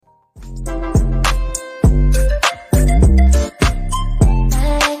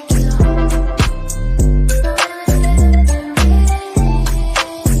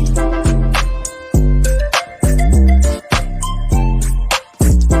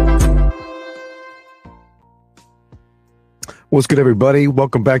What's good, everybody?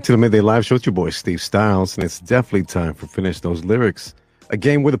 Welcome back to the Midday Live Show. It's your boy, Steve Styles, and it's definitely time for Finish Those Lyrics. A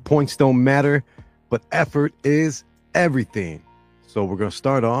game where the points don't matter, but effort is everything. So we're going to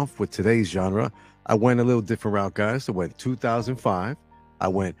start off with today's genre. I went a little different route, guys. I went 2005. I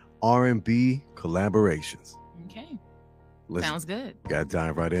went R&B collaborations. Okay. Sounds good. Got to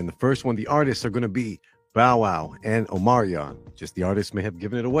dive right in. The first one, the artists are going to be Bow Wow and Omarion. Just the artists may have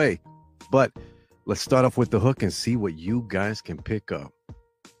given it away, but let's start off with the hook and see what you guys can pick up.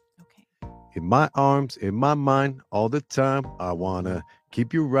 Okay. In my arms, in my mind, all the time, I want to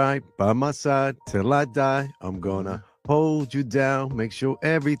keep you right by my side till I die. I'm going to hold you down, make sure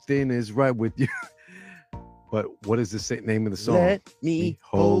everything is right with you. But what is the name of the song? Let me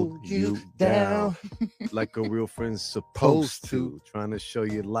hold you down. Like a real friend's supposed to. Trying to show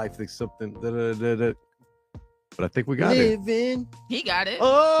you life like something. But I think we got Living. He got it.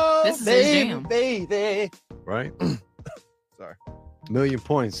 Oh, This is his baby, jam. baby. it. Right? Sorry. 1,000,000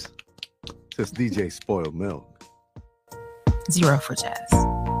 points. Just DJ Spoiled Milk. 0 for Jazz.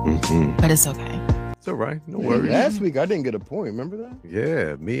 Mm-hmm. But it's okay. It's all right. No Hey, worries. last week I didn't get a point. Remember that?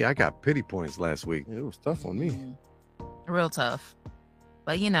 Yeah, me, I got pity points last week. It was tough on me. Real tough.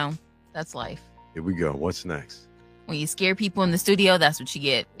 But that's life. Here we go. What's next? When you scare people in the studio, that's what you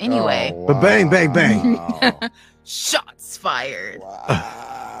get. Anyway, Oh, But bang, bang, bang. wow. shots fired.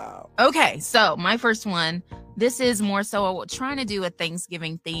 Wow. Okay, so my first one, this is more so trying to do a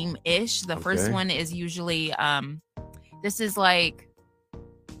Thanksgiving theme-ish. The first Okay. one is usually, this is like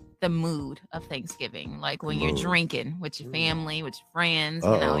the mood of Thanksgiving. Like when you're Mood. drinking with your family, with your friends,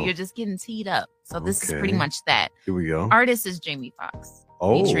 Uh-oh. you're just getting teed up. So this is pretty Okay. much that. Here we go. Artist is Jamie Foxx,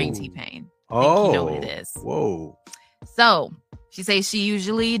 featuring T-Pain. Oh, you know what it is. Whoa. So she says she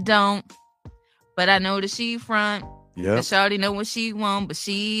usually don't, but I know that she front. Yep. Cause Shawty know what she want, but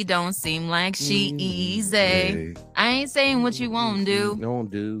she don't seem like she easy. Hey. I ain't saying what you won't do, Don't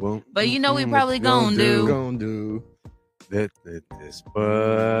do. Well, but you know we what probably you gon' do. Gonna do. This,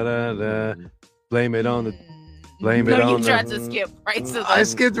 blame it on the. Blame it No, you on tried the. to skip right to I the.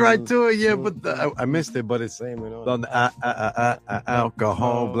 skipped right to it, yeah, but I missed it. But it's Blame it on the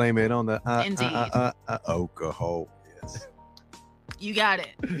alcohol. Blame it on the Indeed. alcohol. Yes. You got it.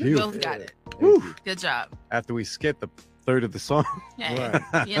 You. You both got it. Woo. Good job. After we skipped the third of the song. Hey,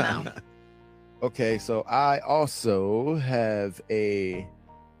 Right. you know. Okay, so I also have a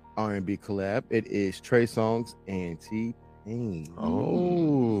R&B collab. It is Trey Songz and T-Pain.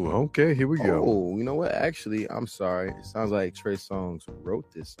 Oh, okay. Here we go. Oh, you know what? Actually, I'm sorry. It sounds like Trey Songz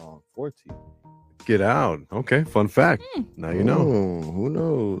wrote this song for T-Pain. Get out. Okay. Fun fact. Now you know. Oh, who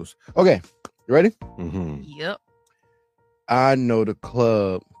knows? Okay, you ready? Mm-hmm. Yep. I know the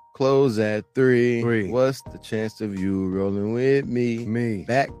club close at 3. 3. What's the chance of you rolling with me? Me.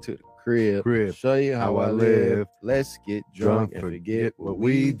 Back to the crib. Show you how I live. Let's get drunk and forget what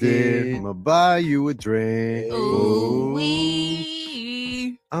we did. I'ma buy you a drink. Ooh,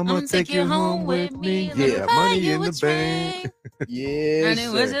 wee. I'ma take you home with me. Let me Yeah, buy money you in a the bank. drink. Yes,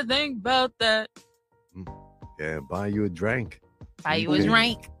 Honey, what sir. you think about that? Yeah, buy you a drink. Buy you a Okay.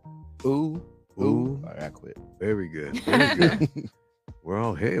 drink. Ooh, Ooh. ooh. All right, I quit. Very good. Very good. We're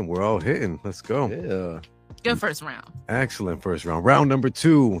all hitting. Let's go. Yeah. Good first round. Excellent first round. Round number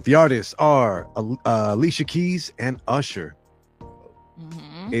 2. The artists are Alicia Keys and Usher.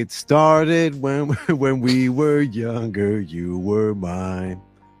 Mhm. It started when we were younger. You were mine,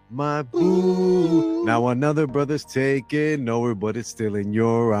 my boo. Now another brother's taking over, but it's still in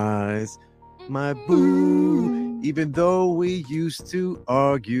your eyes, my boo. Even though we used to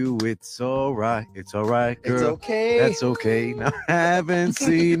argue, it's all right. It's all right, girl. It's okay. That's okay. Now haven't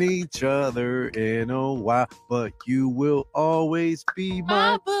seen each other in a while, but you will always be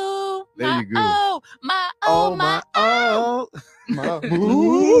My my boo. There my you go. Oh, my oh, my oh. My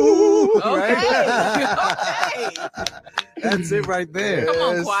boo. Okay. Right? Okay. That's it right there. Come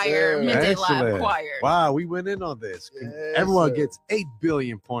on, Yes, choir. sir. Midday Live Excellent. choir. Wow, we went in on this. Yes, Everyone sir. gets 8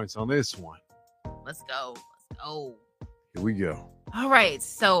 billion points on this one. Let's go. Let's go. Here we go. All right.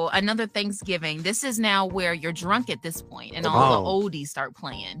 So another Thanksgiving. This is now where you're drunk at this point and all the oldies start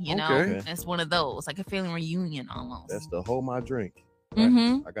playing, you know? Okay. It's one of those, like a family reunion almost. That's the hold my drink.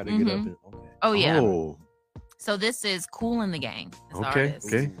 Mm-hmm. I gotta get up and okay. Oh, yeah. Oh, So this is Cool in the Gang. Is the okay. artist.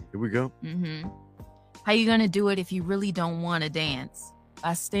 Okay. Here we go. Mm-hmm. How you gonna do it if you really don't want to dance?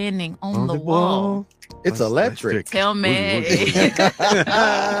 By standing on the wall. It's electric. Tell me.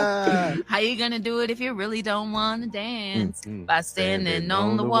 Mm, How you gonna do it if you really don't want to dance? mm. By standing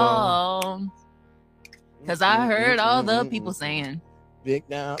on the wall. Cause I heard all the people saying, Big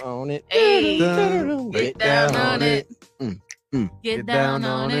down on it. hey, Down. get down on it. Mm. Get down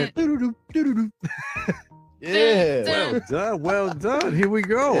on it. Yeah. Well done. Well done. Here we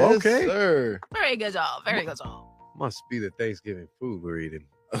go. Yes, Okay. sir. Very good job. Very good job. Must be the Thanksgiving food we're eating.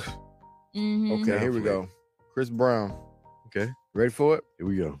 Mhm. Okay, here we go. Chris Brown. Okay. Ready for it? Here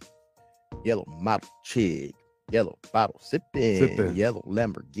we go. Yellow model chick. Yellow bottle sipping. Sipping. Yellow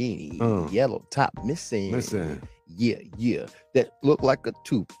Lamborghini. Uh. Yellow top missing. Listen. Yeah. That look like a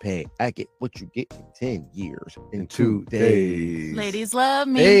toupee. I get what you get in 10 years. In 2 days. Ladies love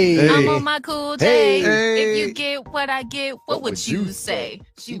me. Hey. I'm on my cool day. Hey. If you get what I get, what would you say?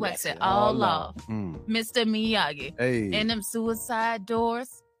 She wax it all off. Mr. Miyagi. Hey. And them suicide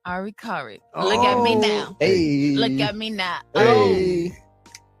doors are recurring. Look at me now. Hey. Look at me now. Hey.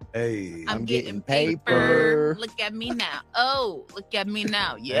 Hey. I'm I'm getting getting paper. paper. Look at me now. Oh, look at me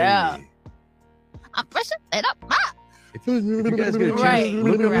now. Yeah. Hey. I'm fresher than up. If you guys get a chance, Right,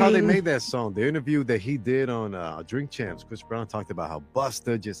 look up how right. they made that song. The interview that he did on Drink Champs, Chris Brown talked about how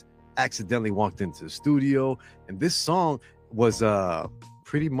Busta just accidentally walked into the studio, and this song was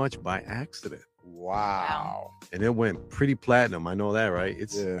pretty much by accident, Wow. and it went pretty platinum. I know that, right?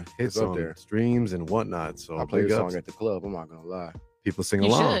 It's Yeah. hits It's up on there. streams and whatnot. So I play big the ups. song at the club. I'm not gonna lie. People sing You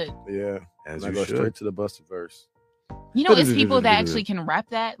along should. Yeah. as I you go should. straight to the Busta verse. You know, it's people that actually can rap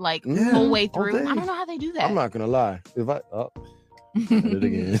that like Yeah, whole way all through. day. I don't know how they do that. I'm not gonna lie. If I did it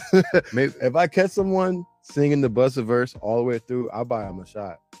again. Maybe If I catch someone singing the Busta verse all the way through, I'll buy them a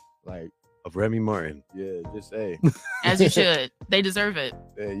shot. Like, of Remy Martin. yeah, just say, As you should. They deserve it.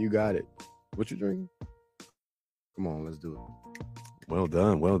 hey, you got it. What you drinking? Come on, let's do it. Well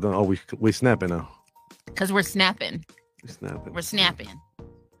done. Well done. Oh, we snapping now. Because we're snapping. We snapping. We're snapping.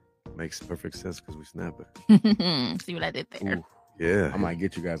 Makes perfect sense because we snapping. See what I did there? Ooh, Yeah. I might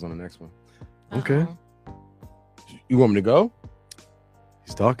get you guys on the next one. Okay. Uh-oh. You want me to go?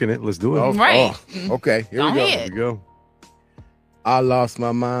 He's talking it. Let's do it. Oh, Right. Okay, here Go we go. ahead. Here we go. I lost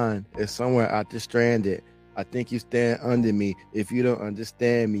my mind. It's somewhere out there stranded. I think you stand under me if you don't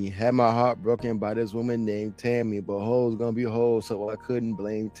understand me. Had my heart broken by this woman named Tammy, but hoes gonna be hoes, so I couldn't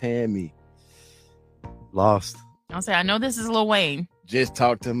blame Tammy. Lost. I'll say, I know this is Lil Wayne. Just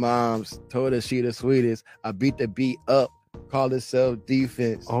talked to moms, told her she the sweetest. I beat the beat up, call it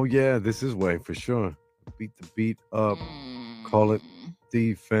self-defense. Oh yeah, this is Wayne for sure. Beat the beat up, call it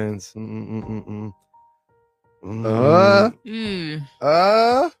defense.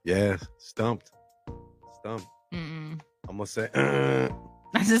 Yeah, stumped. Mm-mm. I'm gonna say.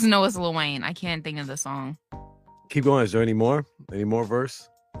 I just know it's Lil Wayne. I can't think of the song. Keep going. Is there any more? Any more verse?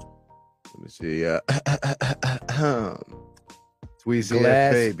 Let me see. Tweezy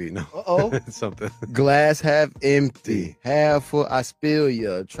Glass. baby. No. Uh-oh. Something. Glass half empty, half full. I spill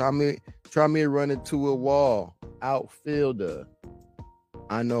ya. Try me run into a wall. Outfielder.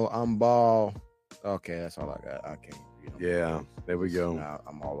 I know I'm ball. Okay, that's all I got. I can't. Yeah, there we go. Now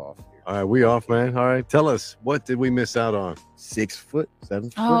I'm all off here. All right, we off, man. All right, tell us, what did we miss out on? 6 foot,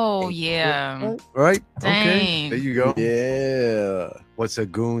 7 foot. Oh, 8 yeah. foot, Right? Okay, Dang. there you go. Yeah. What's a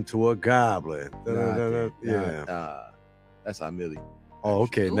goon to a goblin? Yeah. That's our Millie. Oh,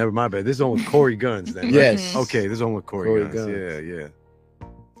 okay. Never mind. Bad. This is on with Corey Guns then. Right? Yes. Okay, this is on with Corey Corey Guns. Guns. Yeah.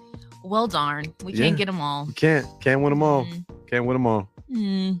 Well, darn. We Yeah. can't get them all. You can't win them all. Can't win them all.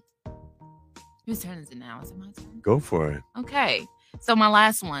 Whose turn is it now? Is it my turn? Go for it. Okay. So my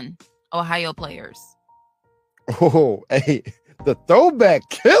last one, Ohio players. Oh, hey, the throwback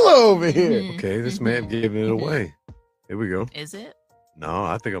killer over here. Mhm. Okay, this man giving it away. Here we go. Is it? No,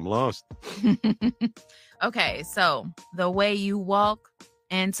 I think I'm lost. Okay, so the way you walk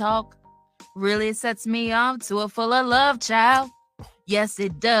and talk really sets me off to a full of love, child. Yes,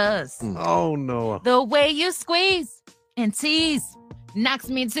 it does. Oh no. The way you squeeze and tease knocks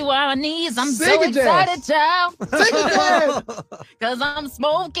me to our knees. I'm Sing so it, Jazz. excited, child. Sing it, Jazz. Cause I'm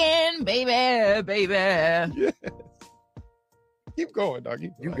smoking, baby. Yes. Keep going, dog.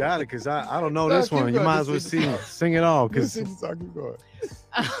 Keep You going. got it, because I don't know No, this keep one. You going. might as well Just sing sing it all. Just Because sing the song, keep going.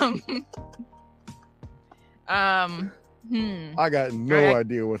 I got no Right.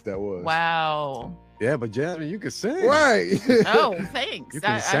 idea what that was. Wow. yeah, but Jasmine, you can sing. Right. Oh, thanks. You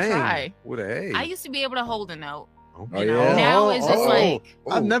can I sing try. with an A. I used to be able to hold a note. Okay. You know, now it's just like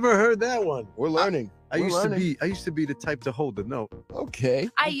I've never heard that one. We're learning. I We're used learning. to be the type to hold the note. Okay.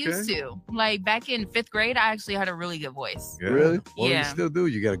 I Okay. used to. Like back in 5th grade, I actually had a really good voice. Yeah. Really? Well, you Yeah. still do.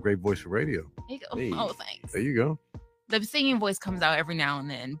 You got a great voice for radio. Hey. Oh, thanks. There you go. The singing voice comes out every now and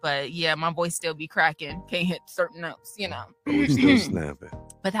then, but yeah, my voice still be cracking. Can't hit certain notes, you know. But we still snapping.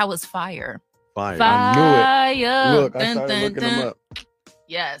 But that was fire. Fire. Fire. Look, I started looking them up.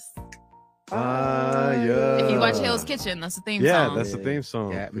 Yes. Fire. If you watch Hell's Kitchen, that's the theme Yeah, song. that's the theme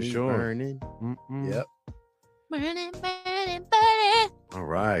song Got for me sure. burning. Mm-mm. Yep. Burning, burning, burning. All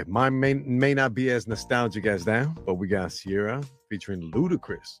right. Mine may not be as nostalgic as that, but we got Sierra featuring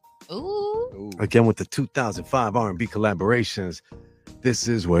Ludacris. Ooh. Again with the 2005 R&B collaborations. This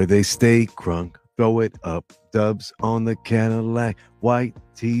is where they stay crunk. Throw it up. Dubs on the Cadillac. White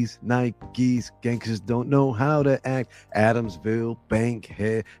tees, Nikes. Gangsters don't know how to act. Adamsville,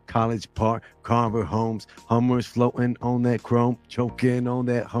 Bankhead, College Park, Carver Homes. Hummers floating on that chrome. Choking on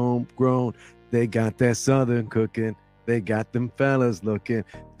that homegrown. They got that Southern cooking. They got them fellas looking.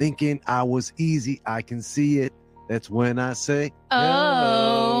 Thinking I was easy. I can see it. That's when I say,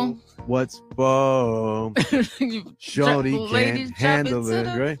 Oh. What's for? Shorty can't handle it,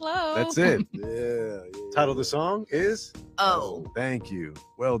 right? That's it. Title of the song is Oh. Thank you.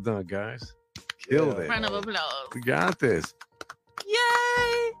 Well done, guys. Killed it. Round of applause. We got this.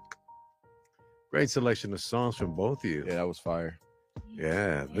 Yay. Great selection of songs from both of you. Yeah, that was fire.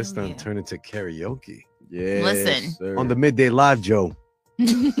 Yeah, this Hell done yeah. turned into karaoke. Yeah. Listen. On the Midday Live, Joe.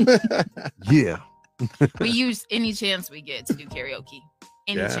 Yeah. We use any chance we get to do karaoke.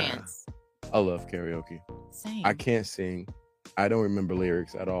 Any Yeah. chance. I love karaoke. Same. I can't sing. I don't remember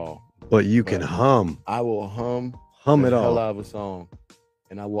lyrics at all. But you can Right. hum. I will hum Hum the it hell all. out of a song,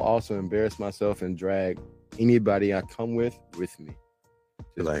 and I will also embarrass myself and drag anybody I come with me.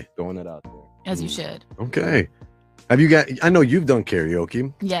 Just Like- throwing it out there. As you should. Okay. I know you've done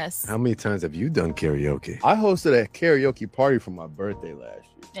karaoke. Yes. How many times have you done karaoke? I hosted a karaoke party for my birthday last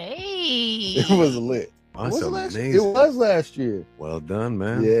year. Hey. It was lit. That's Was it last year? amazing. It was last year. Well done,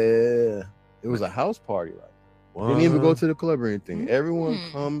 man. Yeah. It was a house party, right? Didn't even go to the club or anything. Everyone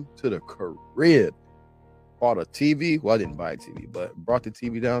Mm. come to the crib. Bought a TV. Well, I didn't buy a TV, but brought the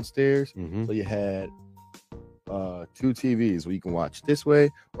TV downstairs. Mhm. So you had 2 TVs where you can watch this way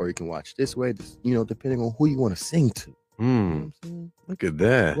or you can watch this way, just, depending on who you want to sing to. You know what I'm saying? Look at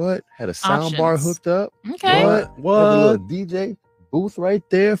that. What? Had a sound bar Options. hooked up. Okay. What? Had a What? little DJ booth right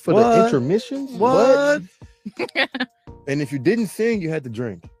there for What? the intermissions. What? And if you didn't sing, you had to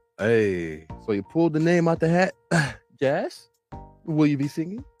drink. Hey. So you pulled the name out the hat. Jazz, will you be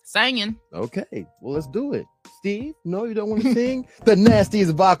singing? Singing. Okay, well, let's do it. Steve, no, you don't want to sing? The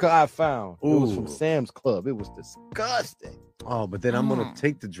nastiest vodka I found. It was from Ooh. Sam's Club. It was disgusting. Oh, but then I'm gonna Mm.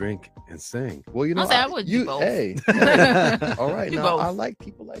 take the drink and sing. Well, you know, I'll say I would do both. Hey, all right. Do Now, both. I like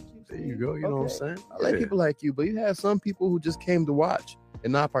people like you. There Steve. you go. You know what I'm Okay. saying? I like Yeah. people like you, but you have some people who just came to watch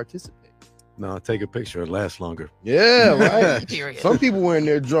and not participate. No, take a picture. It lasts longer. Yeah, right. Period. Some people were in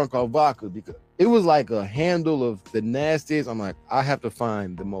there drunk on vodka because it was like a handle of the nastiest. I'm like, I have to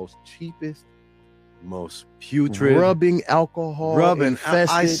find the most cheapest Most putrid. rubbing alcohol, Rubbing.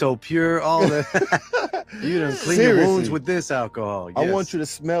 infested. ISO pure. All that. You done clean your Seriously. wounds with this alcohol. I Yes. want you to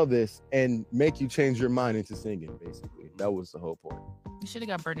smell this and make you change your mind into singing. Basically, that was the whole point. You should have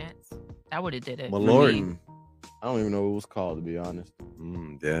got Burnett's. That would have did it. My for lord. me. I don't even know what it was called, to be honest.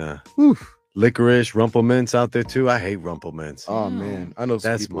 Yeah. Whew. Licorice, Rumplemints out there too. I hate Rumplemints. Oh No. man, I know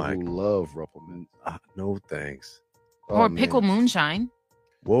some That's people my- who love Ruppelman. No thanks. Or pickle moonshine.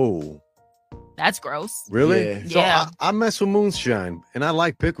 Whoa. That's gross. Really? Yeah. So Yeah. I mess with moonshine and I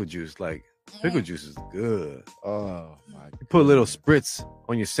like pickle juice. Like pickle Mm. juice is good. Oh my! You put a little spritz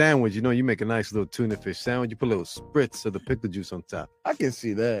on your sandwich. You know, you make a nice little tuna fish sandwich. You put a little spritz of the pickle juice on top. I can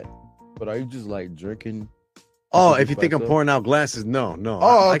see that, but are you just like drinking? Oh, pickle if you juice think by I'm itself? pouring out glasses, no.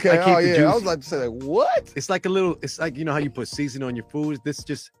 Oh, I okay. keep Oh the yeah. I juice- was like to say like what? It's like a little. It's like you know how you put seasoning on your foods. This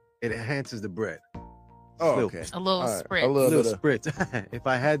just it enhances the bread. Oh, Little- okay. A little All right, spritz. a A little little bit spritz. If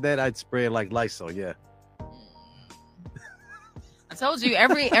I had that, I'd spray it like Lysol. Yeah. I told you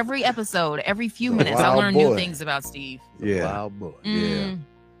every episode, every few He's a minutes, I wild learn new boy. things about Steve. Yeah. Wild boy. Mm,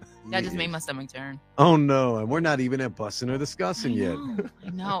 that just Yeah. made my stomach turn. Oh no, and we're not even at busting or I discussing yet. know, I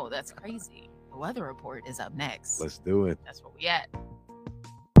know, that's crazy. The weather report is up next. Let's do it. That's where we at.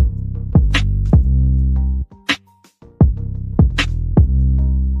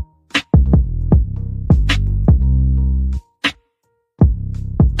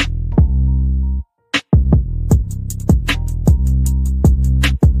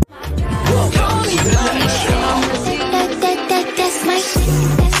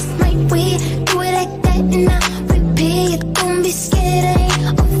 That's my way. Do it like that and I repeat. Don't be scared, I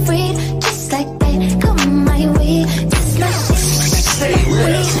ain't afraid. Just like that, come my way. That's my shit. Say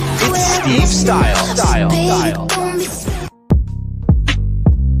less. It's Steve Style. Don't be scared.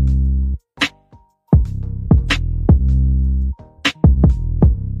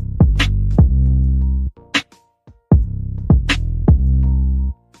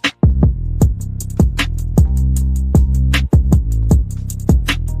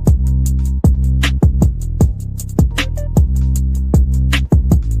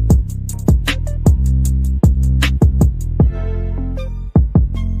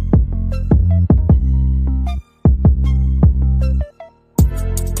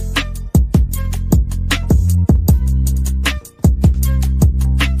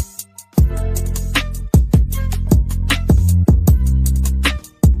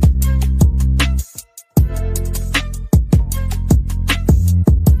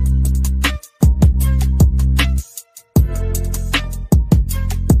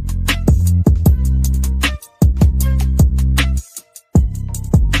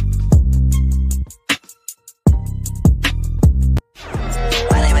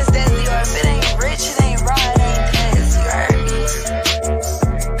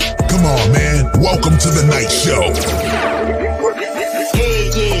 Welcome to the night show.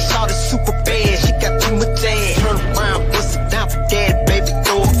 Yeah, shot is super bad. She got too much ass. Turn around, bust it down for that, baby,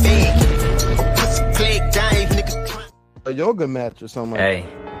 throw it back. Pussy click down, niggas try. A yoga match or something. Hey,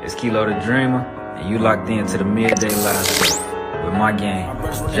 it's Kilo the Dreamer, and you locked into the Midday Live Show with my gang,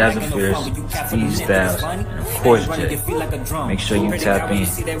 Jazza Fierce, Steve Styles, and of course Jay. Make sure you tap in,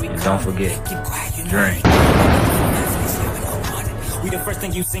 and don't forget, drink. We the first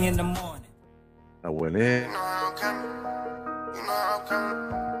thing you sing in the morning. I went in.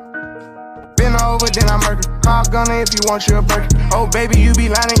 Been over, then I murder. Call gunner if you want your burger. Oh, baby, you be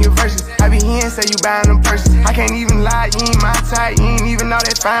lying in your verses. I be hearing say you buying them purses. I can't even lie, you ain't my type. You ain't even know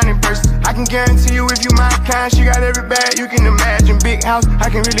that fine in person. I can guarantee you if you my kind, she got every bag you can imagine. Big house, I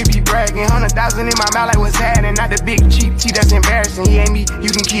can really be bragging. 100,000 in my mouth like what's happening. Not the big cheap tea, that's embarrassing. He ain't me,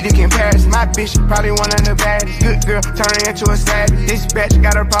 you can keep the comparison. My bitch, probably one of the baddest. Good girl, turning into a savage. This bitch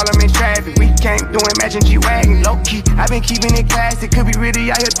got a problem in traffic. We can't do it, matching G-Wagon. Low key, I been keeping it classy. Could be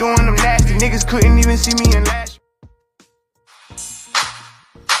really out here doing them nasty. Niggas couldn't even see me in last.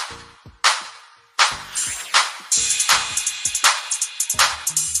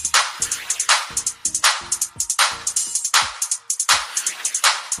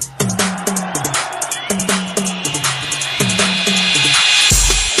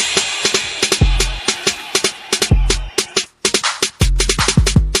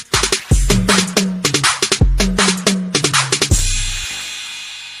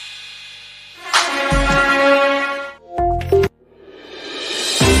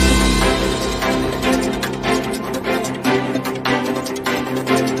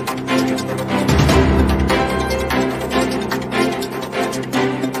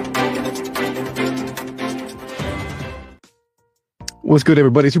 What's good,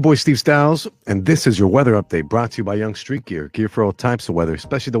 everybody? It's your boy Steve Styles, and this is your weather update brought to you by Young Street Gear. Gear for all types of weather,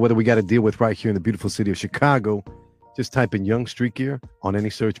 especially the weather we got to deal with right here in the beautiful city of Chicago. Just type in Young Street Gear on any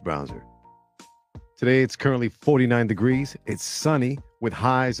search browser. Today, it's currently 49 degrees. It's sunny with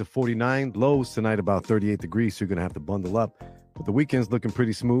highs of 49, lows tonight about 38 degrees, so you're going to have to bundle up. But the weekend's looking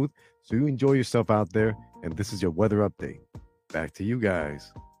pretty smooth, so you enjoy yourself out there, and this is your weather update. Back to you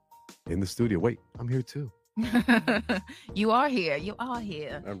guys in the studio. Wait, I'm here too. You are here. You are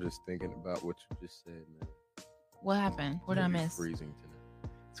here. I'm just thinking about what you just said, man. What happened? What did I miss? Freezing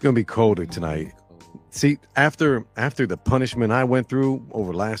tonight. It's going to be colder tonight. See, after the punishment I went through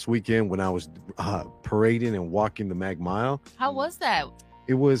over last weekend when I was parading and walking the Mag Mile. How was that?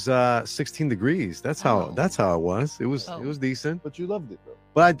 It was 16 degrees. That's how it was. It was decent. But you loved it, though.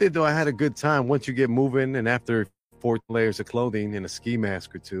 But I did, though. I had a good time. Once you get moving and after 4 layers of clothing and a ski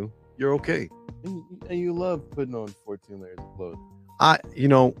mask or two, you're okay. And you love putting on 14 layers of clothes.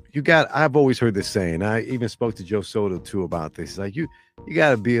 I've always heard this saying. I even spoke to Joe Soto too about this. It's like you got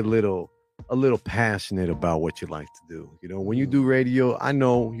to be a little passionate about what you like to do. You know, when you do radio, I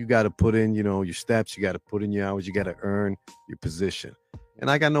know you got to put in, your steps, you got to put in your hours, you got to earn your position. And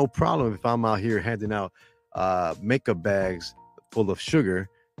I got no problem if I'm out here handing out makeup bags full of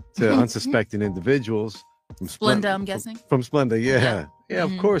sugar to unsuspecting individuals. From Splenda, I'm guessing. From Splenda, yeah. Yeah,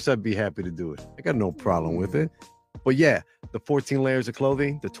 of course I'd be happy to do it. I got no problem with it. But yeah, the 14 layers of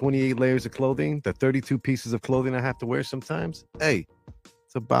clothing, the 28 layers of clothing, the 32 pieces of clothing I have to wear sometimes. Hey,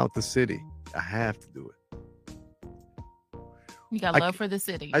 it's about the city. I have to do it. You got love for the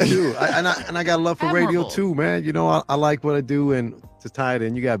city. I do. I got love for radio too, man. You know, I like what I do, and to tie it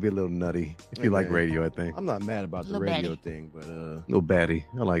in, you got to be a little nutty if you like radio, I think. I'm not mad about the radio thing, but little baddie.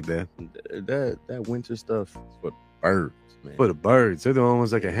 I like that. That winter stuff is for birds, man. For the birds. They're the only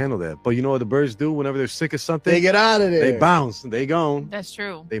ones that can handle that. But you know what the birds do whenever they're sick of something? They get out of there. They bounce. They gone. That's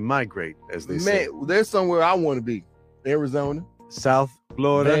true. They migrate, as they say. There's somewhere I want to be. Arizona. South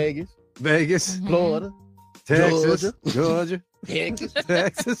Florida. Vegas. Mm-hmm. Florida. Texas. Georgia.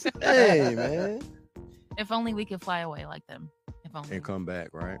 Texas. Hey, man. If only we could fly away like them. If only. And come back,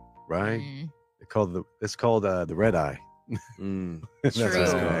 right? Right. It's called the red eye. True.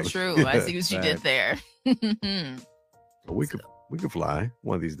 I see what you did there. We could fly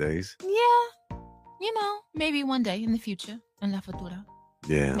one of these days. Yeah. Maybe one day in the future. In la futura.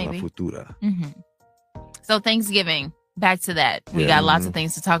 Yeah, maybe. la futura. Mm-hmm. So Thanksgiving, back to that. We got lots of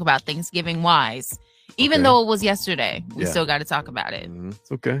things to talk about Thanksgiving wise. Even though it was yesterday, we still got to talk about it.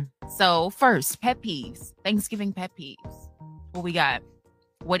 It's okay. So first, pet peeves. Thanksgiving pet peeves. What we got?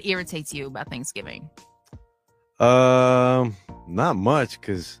 What irritates you about Thanksgiving? Not much,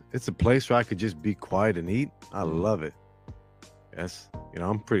 because it's a place where I could just be quiet and eat. I love it. Yes.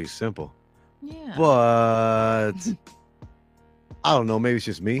 I'm pretty simple. Yeah. But I don't know. Maybe it's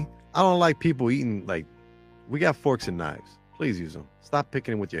just me. I don't like people eating, we got forks and knives. Please use them. Stop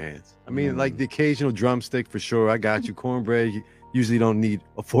picking it with your hands. I mean, like the occasional drumstick for sure. I got you. Cornbread, you usually don't need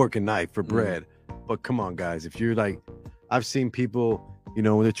a fork and knife for bread. But come on, guys. If you're like, I've seen people, you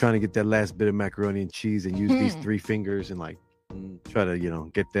know, when they're trying to get that last bit of macaroni and cheese and use these 3 fingers and like try to, you know,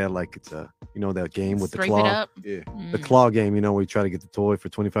 get that like it's a, you know, that game with the Scrape claw. it up. Yeah. The claw game, you know, where you try to get the toy for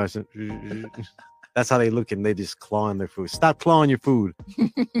 25 cents. That's how they look, and they just clawing their food. Stop clawing your food.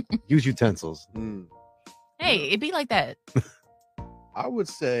 Use utensils. Hey, it'd be like that. I would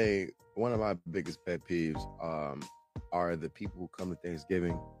say one of my biggest pet peeves are the people who come to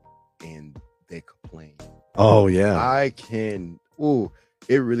Thanksgiving and they complain. Oh yeah.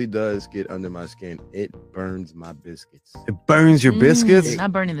 It really does get under my skin. It burns my biscuits. It burns your biscuits?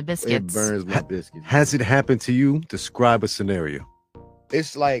 Not burning the biscuits. It burns my biscuits. Has it happened to you? Describe a scenario.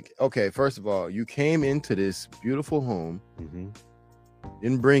 It's like, okay, first of all, you came into this beautiful home,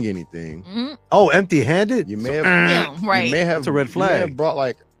 didn't bring anything. Oh, empty-handed? You may have, right. You may have, That's a red you may flag. have brought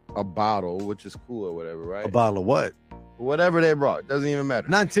like a bottle, which is cool or whatever, right? A bottle of what? Whatever they brought, doesn't even matter.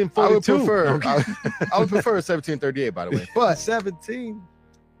 1942. I would prefer 1738, by the way. But 17.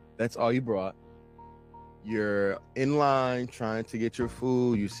 That's all you brought. You're in line trying to get your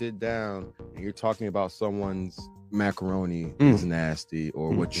food. You sit down and you're talking about someone's macaroni is nasty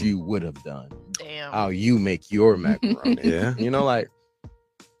or what you would have done. Damn. How you make your macaroni. Yeah. You know, like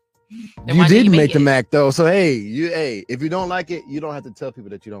Then you why didn't did make the it? mac though. So hey, if you don't like it, you don't have to tell people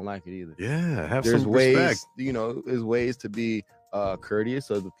that you don't like it either. Yeah, have There's some ways, respect. you know, there's ways to be courteous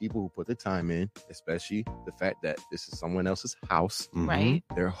of the people who put the time in, especially the fact that this is someone else's house. Right.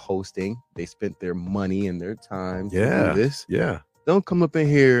 They're hosting. They spent their money and their time to Yeah. do this. Yeah. Don't come up in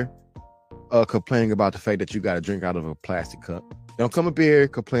here complaining about the fact that you got to drink out of a plastic cup. Don't come up here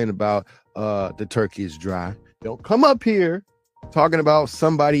complaining about the turkey is dry. Don't come up here talking about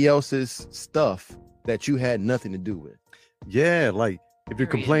somebody else's stuff that you had nothing to do with. Yeah, like if you're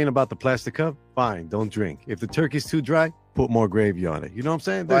complaining about the plastic cup, fine, don't drink. If the turkey's too dry, put more gravy on it. You know what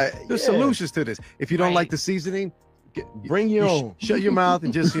I'm saying? There's solutions to this. If you don't like the seasoning, bring your own. Shut your mouth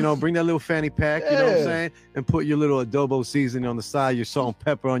and just, you know, bring that little fanny pack, you know what I'm saying? And put your little adobo seasoning on the side, your salt and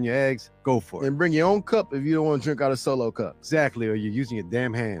pepper on your eggs. Go for it. And bring your own cup if you don't want to drink out of solo cup. Exactly, or you're using your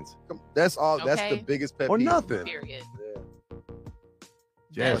damn hands. That's all. That's the biggest pet Or peeve. nothing. Period.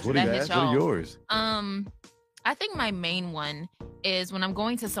 Jazz, what are yours? I think my main one is when I'm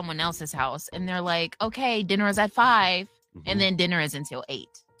going to someone else's house and they're like, okay, dinner is at 5 and then dinner is until 8.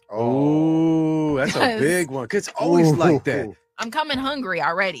 Oh, that's a big one. 'Cause it's always like that. I'm coming hungry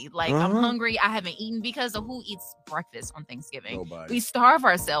already. Like I'm hungry. I haven't eaten because of who eats breakfast on Thanksgiving. Nobody. We starve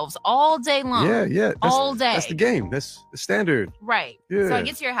ourselves all day long. Yeah. All day. That's the game. That's the standard. Right. Yeah. So I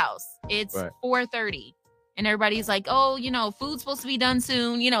get to your house. It's 4:30. And everybody's like, oh, you know, food's supposed to be done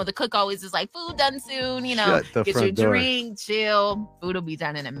soon. You know, the cook always is like, food done soon. You know, Shut the get your front door. drink, chill. Food will be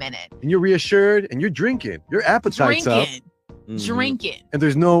done in a minute. And you're reassured and you're drinking. Your appetite's up. Drinking. And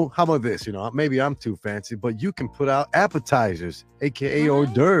there's no, how about this? You know, maybe I'm too fancy, but you can put out appetizers, aka hors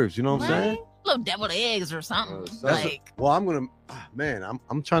d'oeuvres. You know what I'm saying? Little deviled eggs or something. That's well, I'm gonna,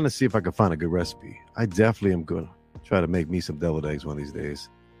 I'm trying to see if I can find a good recipe. I definitely am gonna try to make me some deviled eggs one of these days.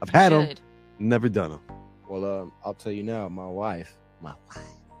 I've had them, never done them. Well, I'll tell you now, my wife, shout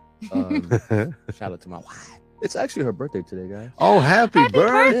out to my wife. It's actually her birthday today, guys. Oh, happy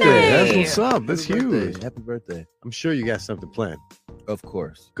birthday. That's what's up. That's Happy birthday. huge. Happy birthday. I'm sure you got something planned. Of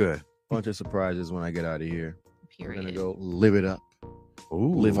course. Good. Bunch of surprises when I get out of here. Period. We're gonna go live it up.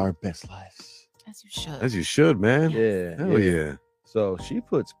 Ooh. Live our best lives. As you should. As you should, man. Yeah. Hell yeah. So she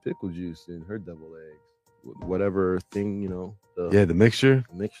puts pickle juice in her deviled eggs. Whatever thing, you know. The mixture.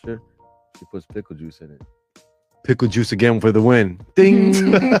 Mixture. She puts pickle juice in it. Pickle juice again for the win. Ding.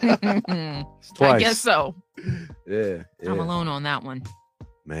 I Twice. guess so. Yeah. I'm alone on that one.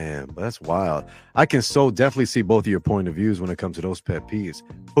 Man, but that's wild. I can so definitely see both of your point of views when it comes to those pet peeves.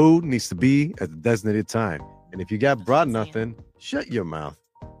 Food needs to be at the designated time. And if you got brought nothing, shut your mouth.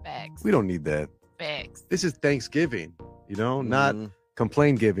 Facts. We don't need that. Facts. This is Thanksgiving, you know, not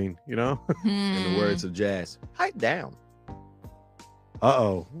complain giving, you know? In the words of Jazz, pipe down.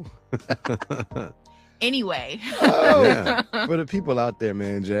 Uh-oh. Anyway. Oh, for the people out there,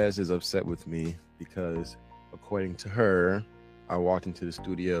 man, Jazz is upset with me because, according to her, I walked into the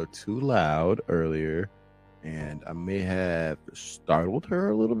studio too loud earlier, and I may have startled her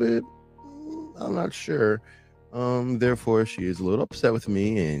a little bit. I'm not sure. Therefore, she is a little upset with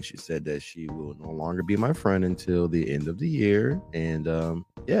me, and she said that she will no longer be my friend until the end of the year. And and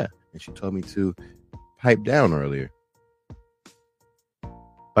she told me to pipe down earlier.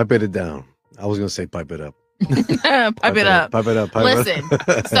 Pipe it down. I was going to say pipe it up. Pipe it up. Pipe it up. Listen,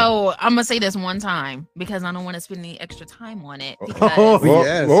 so I'm gonna say this one time because I don't want to spend any extra time on it because Oh,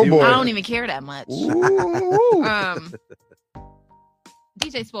 yes. oh, you boy. I are. don't even care that much. Ooh.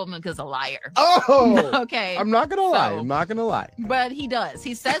 DJ Spelman is a liar. Oh, Okay. I'm not gonna lie. So- I'm not gonna lie. But he does.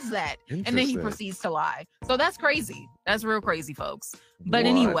 He says that, and then he Interesting. proceeds to lie. So that's crazy. That's real crazy, folks. But What?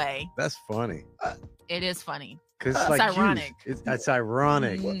 anyway, That's funny. it is funny. Because It's like ironic. That's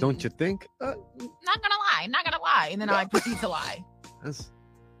ironic, Mm. don't you think? Not gonna lie. And then I proceed to lie. That's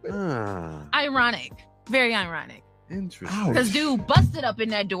Ironic. Very ironic. interesting. Because dude busted up in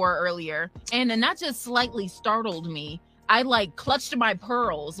that door earlier and then not just slightly startled me. I like clutched my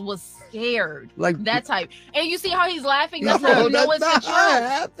pearls, was scared. Like That type. And you see how he's laughing? No, That's how you know that's it's the not how it truth.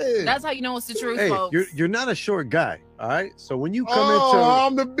 happened. That's how you know it's the truth, Hey, folks. you're not a short guy, all right? So when you come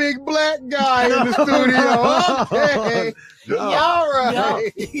I'm the big black guy in the studio. Okay. No. All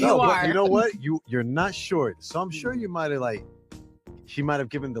right. You No, but are. you know what? You're not short. So I'm sure you might have she might have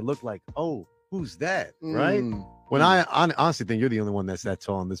given the look like, oh, who's that? Right? Mm, When I honestly think you're the only one that's that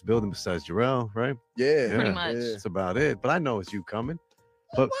tall in this building besides Jarrell, right? yeah. Pretty much. Yeah. That's about it. But I know it's you coming.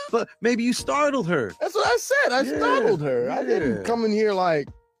 But maybe you startled her. That's what I said. I Yeah, startled her. I yeah. didn't come in here like,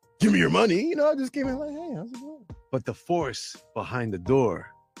 give me your money. You know, I just came in like, hey, how's it going? But the force behind the door,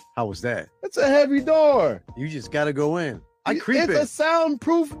 how was that? It's a heavy door. You just gotta go in. I creep It's in. a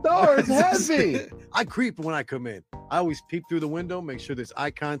soundproof door. It's heavy. I creep when I come in. I always peep through the window, make sure there's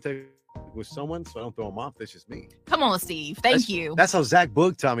eye contact with someone so I don't throw them off. That's just me. Come on, Steve. Thank you. That's how Zach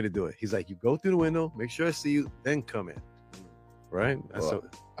Boog taught me to do it. He's like, you go through the window, make sure I see you, then come in. Right? That's Well,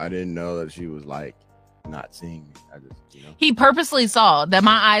 I didn't know that she was like not seeing me. I just, you know. He purposely saw that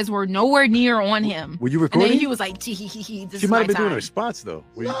my eyes were nowhere near on him. were you And recording? then he was like, tee hee hee hee. This She is might my have been doing time. her spots though.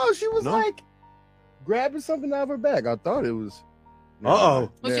 Were you- No, she was No? like grabbing something out of her bag. I thought it was.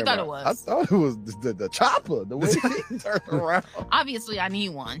 Uh-oh. What you Never thought it mind. was? I thought it was the chopper. The way she turned around. Obviously, I need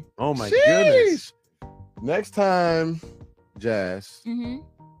one. Oh my Sheesh. goodness. Next time, Jazz, Hmm.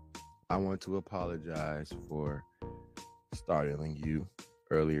 I want to apologize for startling you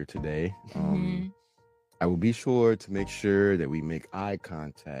earlier today. I will be sure to make sure that we make eye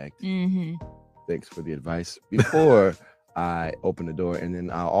contact. Hmm. Thanks for the advice before I open the door, and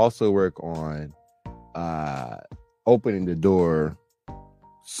then I'll also work on opening the door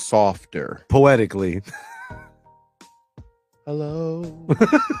softer. Poetically. Hello,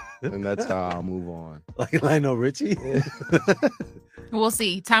 and that's how I'll move on. Like Lionel Richie. We'll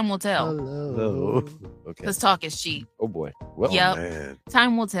see. Time will tell. Hello. Okay. Because talk is cheap. Oh boy. Well, Yep. Man.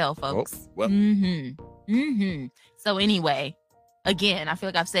 Time will tell, folks. well. So anyway, again, I feel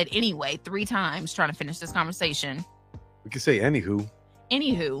like I've said anyway 3 times trying to finish this conversation. We could say anywho.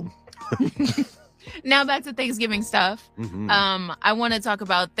 Anywho. Now back to Thanksgiving stuff. Mhm. I want to talk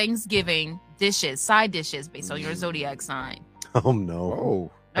about Thanksgiving dishes, side dishes based on your zodiac sign. Oh no.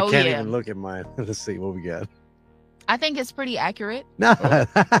 Oh. I Oh, can't yeah. even look at mine. Let's see what we got. I think it's pretty accurate Nah.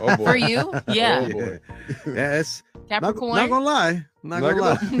 Oh, boy. for you. Yeah. Oh, boy. Yeah, it's not Capricorn. gonna lie. Not gonna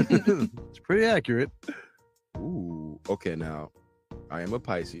lie. It's pretty accurate. Ooh. Okay. Now, I am a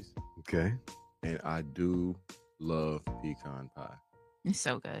Pisces, Okay. and I do love pecan pie. It's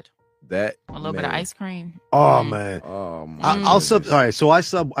so good. That A little bit of ice cream. Oh Mm. man. Oh my I'll sub. goodness. All right. So I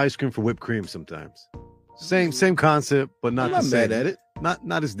sub ice cream for whipped cream sometimes. Same concept, but not I'm the not same. mad at it.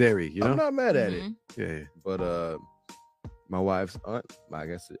 Not as dairy. You know. I'm not mad at it. Mhm. Yeah. But my wife's aunt, I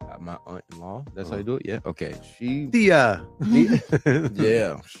guess my aunt-in-law. That's how you do it. Yeah. Okay. She. Yeah.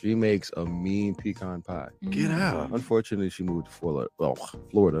 She makes a mean pecan pie. Get out. Unfortunately, she moved to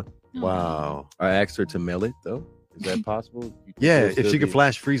Florida. Wow. I asked her to mail it though. Is that possible? You Yeah. think If it'll she could be-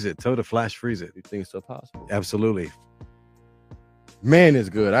 flash freeze it, tell her to flash freeze it. You think it's still possible? Absolutely. Man, it's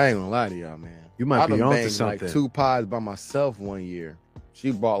good. I ain't gonna lie to y'all, man. You might I be done onto banged, something. Like 2 pies by myself one year.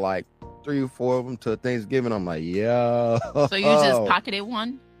 She bought like 3 or 4 of them to Thanksgiving. I'm like, yeah. So you just pocketed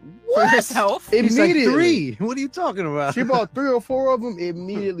one for What? yourself? He's like Immediately. 3. What are you talking about? She bought 3 or 4 of them.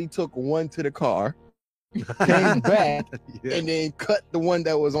 Immediately took one to the car, came back, Yeah. and then cut the one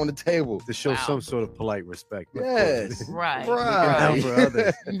that was on the table. To show Wow. some sort of polite respect. of Yes. course. Right. Looking out Right. for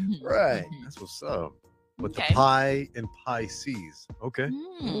others. Mhm. Right. That's what's up. But Okay. the pie and Pisces. Okay.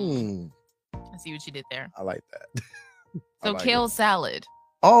 Mm. Mm, I see what you did there. I like that. I So like kale it. salad.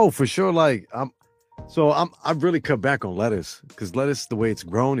 Oh, for sure. Like I've really cut back on lettuce because lettuce, the way it's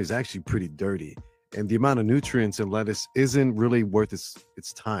grown, is actually pretty dirty. and the amount of nutrients in lettuce isn't really worth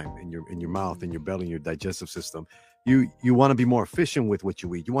its time in your mouth, in your belly, in your digestive system. You want to be more efficient with what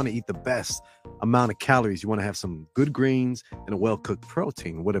you eat. You want to eat the best amount of calories. You want to have some good greens and a well-cooked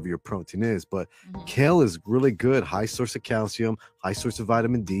protein, whatever your protein is. But kale is really good. High source of calcium, high source of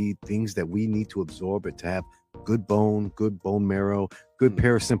vitamin D, things that we need to absorb and to have good bone marrow, good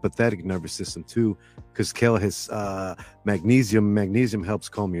parasympathetic nervous system too, because kale has magnesium. Magnesium helps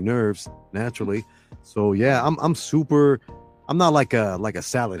calm your nerves naturally. So yeah, I'm not like a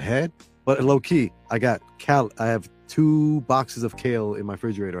salad head, but low key, I have 2 boxes of kale in my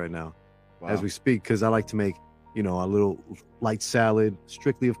refrigerator right now as we speak, because I like to make, a little light salad,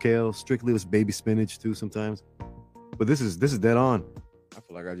 strictly of kale, strictly with baby spinach too sometimes. But this is dead on. I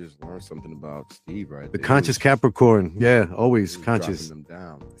feel like I just learned something about Steve right The there. conscious Capricorn. Yeah, always conscious. Them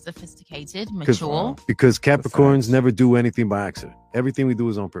down. Sophisticated, mature. Because Capricorns never do anything by accident. Everything we do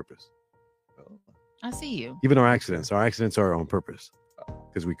is on purpose. I see you. Even our accidents are on purpose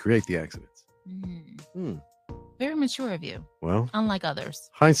because we create the accidents. Very mature of you. Well, unlike others.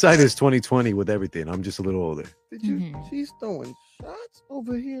 Hindsight is 20/20 with everything. I'm just a little older. Did you? She's throwing shots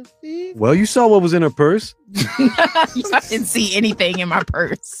over here, Steve. Well, you saw what was in her purse. I didn't see anything in my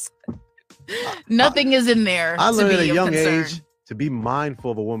purse. Nothing is in there. I learned at a young concern. age to be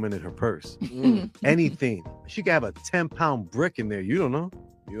mindful of a woman in her purse. Anything. She could have a 10-pound brick in there. You don't know.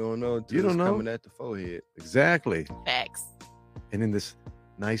 You don't know until You don't it's know. coming at the forehead. Exactly. Facts. And in this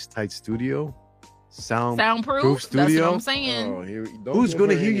nice tight studio, soundproof studio. That's what I'm saying. Oh, Who's going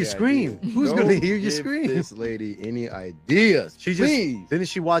to hear you scream? Who's going to hear you scream? This lady any ideas? Didn't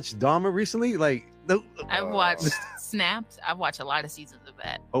she watch Dahmer recently? Like, I've watched Snapped. I've watched a lot of seasons of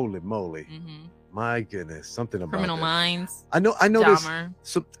that. Holy moly. My goodness, something about Criminal that. Minds. I know Dahmer.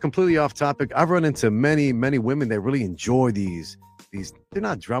 this. So completely off topic. I've run into many women that really enjoy these. They're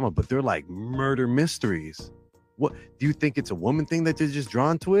not drama, but they're like murder mysteries. What do you think? It's a woman thing that they're just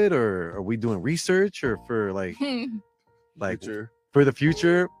drawn to it, or are we doing research, or for like for the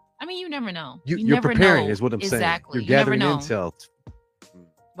future? I mean, you never know. You're never preparing, know. is what I'm saying. Exactly. You're You never gathering know. intel.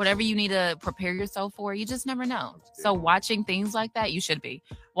 Whatever you need to prepare yourself for, you just never know. So watching things like that, you should be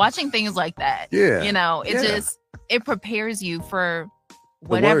watching things like that. Yeah. It prepares you for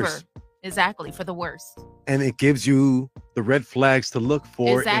whatever. worst. Exactly, for the worst. And it gives you the red flags to look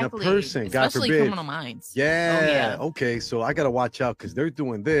for Exactly. in a person. Especially God forbid. Criminal Minds. Yeah. Oh, yeah. Okay. So I gotta watch out because they're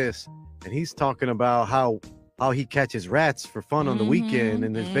doing this, and he's talking about how he catches rats for fun on the weekend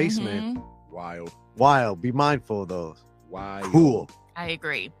in his basement. Wild. Be mindful of those. Wild. Cool. I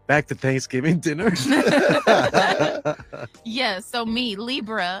agree. Back to Thanksgiving dinner. Yeah. So me,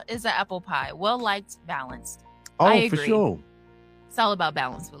 Libra is an apple pie. Well liked, balanced. Oh, I for agree. sure. It's all about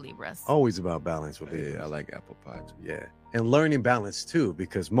balance with Libras. Always about balance with Libras. Yeah, I like apple pie too. Yeah. And learning balance too,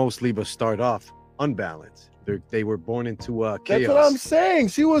 because most Libras start off unbalanced. They were born into chaos. That's what I'm saying.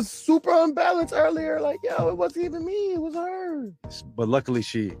 She was super unbalanced earlier. Like, yo, it wasn't even me. It was her. But luckily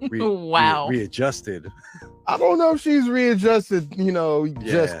she Wow. readjusted. I don't know if she's readjusted,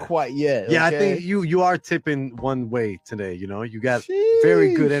 just Yeah. quite yet. Yeah, okay? I think you are tipping one way today. You got Sheesh.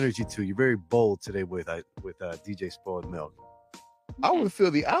 very good energy too. You're very bold today with DJ Spoiled Milk. I would feel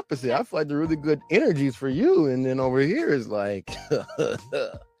the opposite. I feel like the really good energies for you, and then over here is like, I'm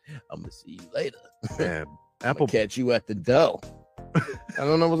gonna see you later. Man, Apple catch you at the door. I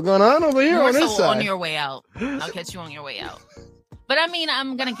don't know what's going on over here More on this so side. on your way out. I'll catch you on your way out. But I mean,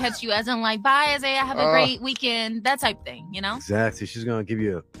 I'm gonna catch you as in like, bye, Isaiah, have a great weekend, that type thing, Exactly. She's gonna give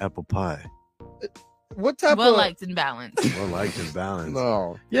you an apple pie. What type well of liked and balanced. Well liked and balanced.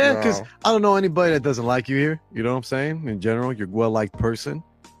 No. Yeah, no. because I don't know anybody that doesn't like you here. You know what I'm saying? In general, you're a well-liked person.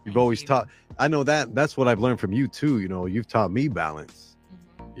 You've always taught. I know that's what I've learned from you too. You've taught me balance.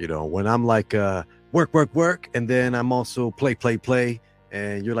 When I'm like work, and then I'm also play,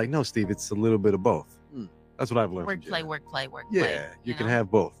 and you're like, no, Steve, it's a little bit of both. That's what I've learned. Work, from play, you. work, play, work, Yeah, play. you can have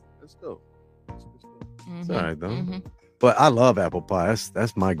both. Let's go. It's all right though. But I love apple pie.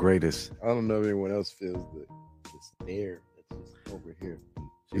 That's my greatest. I don't know if anyone else feels the stare that's just over here.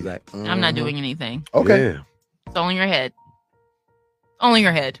 She's like, I'm not doing anything. Okay. Yeah. It's all in your head. Only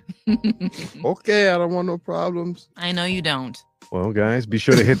your head. Okay, I don't want no problems. I know you don't. Well, guys, be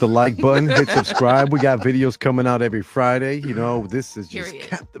sure to hit the like button, hit subscribe. We got videos coming out every Friday. This is just Period.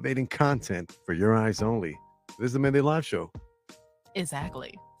 captivating content for your eyes only. This is the Midday Live Show.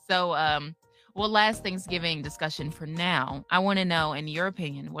 Exactly. So, last Thanksgiving discussion for now. I want to know, in your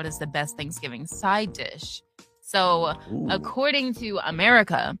opinion, what is the best Thanksgiving side dish? So, according to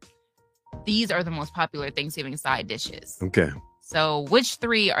America, these are the most popular Thanksgiving side dishes. Okay. So, which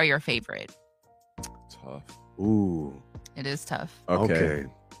 3 are your favorite? Tough. Ooh. It is tough. Okay.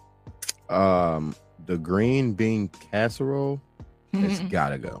 The green bean casserole, it's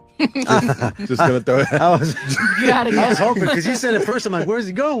gotta go. Just gonna throw it. I was Gotta go. hoping because you said it first. I'm like, where's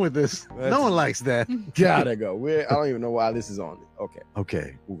he going with this? No one likes that. Gotta go. I don't even know why this is on it. Okay,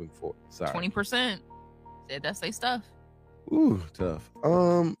 Okay. moving forward. Sorry. 20%. Said that's their stuff. Ooh, tough.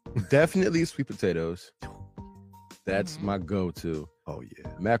 Definitely sweet potatoes. That's my go-to. Oh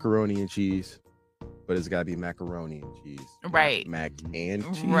yeah. Macaroni and cheese, but it's gotta be macaroni and cheese. Right. Mac and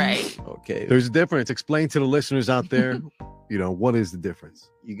cheese. Right. Okay. There's a difference. Explain to the listeners out there. What is the difference?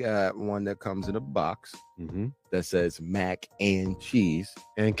 You got one that comes in a box Mm-hmm. that says mac and cheese,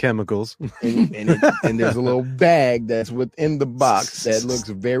 And chemicals. and there's a little bag that's within the box that looks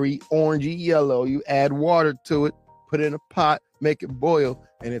very orangey yellow. You add water to it, put it in a pot, make it boil,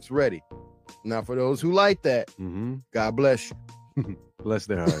 and it's ready. Now, for those who like that, Mm-hmm. God bless you. Bless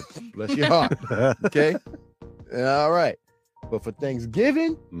their heart. Bless your heart. Okay. All right. But for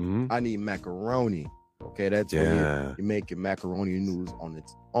Thanksgiving, Mm-hmm. I need macaroni. Okay, that's when Yeah. you make your macaroni noodles on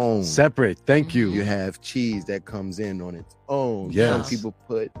its own. Separate. Thank you. You have cheese that comes in on its own. Yes. Some people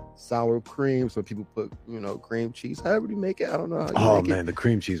put sour cream. Some people put, cream cheese. However you make it, I don't know how you Oh make man, it. the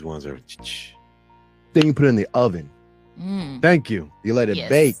cream cheese ones are. Then you put it in the oven. Mm. Thank you. You let it Yes.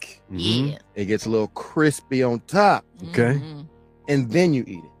 bake. Mhm. Yeah. It gets a little crispy on top, Okay. Mhm. and then you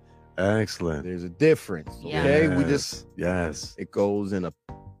eat it. Excellent. There's a difference. Yeah. Okay, we Yes. just Yes. it goes in a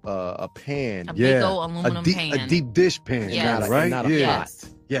pan. A big Yeah. old aluminum A pan. deep dish pan. Yes. Right. Not a yeah. pot.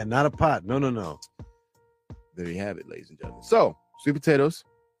 Yeah. Not a pot. No. There you have it, ladies and gentlemen. So sweet potatoes,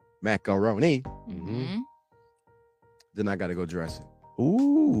 macaroni. Mhm. Then I gotta go dressing.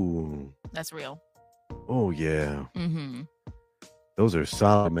 Ooh. That's real. Oh yeah. Mm-hmm. Those are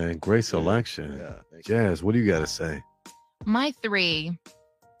solid, man. Great selection. Yeah, thank you. Jazz, what do you got to say? My 3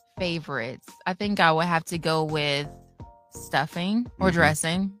 favorites. I think I would have to go with stuffing or Mhm.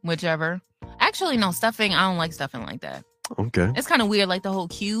 dressing, whichever. Actually, no, stuffing. I don't like stuffing like that. Okay. It's kind of weird, like the whole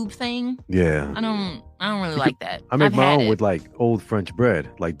cube thing. Yeah. I don't really like that. I make I've my had own it. with like old French bread.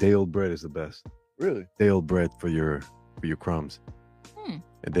 Like day old bread is the best. Really? Day old bread for your crumbs. Hmm.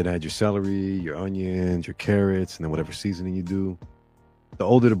 And then add your celery, your onions, your carrots, and then whatever seasoning you do. The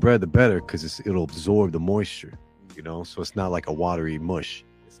older the bread, the better, because it'll absorb the moisture. So it's not like a watery mush.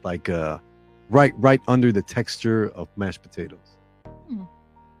 It's like right under the texture of mashed potatoes.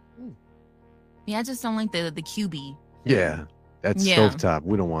 Yeah, I just don't like the cubey. Yeah, that's Yeah. stovetop.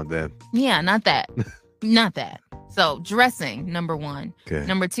 We don't want that. Yeah, not that. Not that. So dressing, number 1. Okay.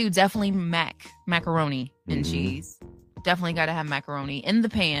 Number 2, definitely macaroni and Mhm. cheese. Definitely got to have macaroni in the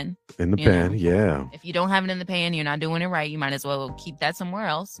pan. In the you pan, know. yeah. If you don't have it in the pan, you're not doing it right. You might as well keep that somewhere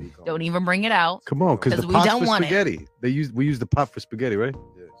else. Don't even bring it out. Come on, because 'Cause the we pot don't for want it. spaghetti. We use the pot for spaghetti, right?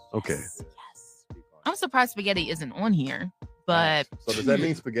 Yes. Okay. Yes. I'm surprised spaghetti isn't on here, but So does that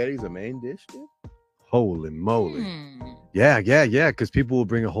mean spaghetti is a main dish? Then? Holy moly. Hmm. Yeah. Because people will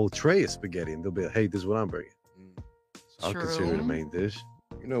bring a whole tray of spaghetti and they'll be like, hey, this is what I'm bringing. So I'll consider it a True. main dish.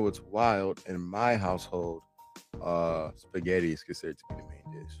 You know what's wild? In my household, spaghetti is considered to be the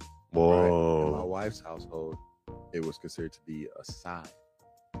main dish. Right? In my Whoa. wife's household, it was considered to be a side.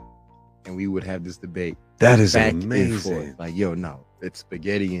 And we would have this debate. That is back and amazing. forth. Like, yo, no, it's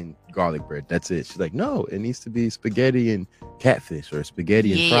spaghetti and garlic bread. That's it. She's like, no, it needs to be spaghetti and catfish or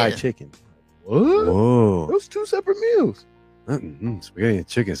spaghetti and Yeah. fried chicken. What? Whoa. Those 2 separate meals. Spaghetti and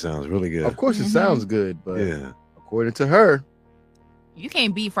chicken sounds really good. Of course, it Mhm. sounds good, but Yeah. according to her, You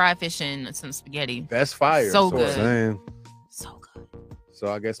can't beat fried fish and some spaghetti. that's fire. So That's what I'm good. saying. So good.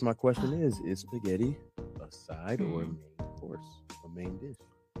 So I guess my question is spaghetti a side or a main course, a main dish?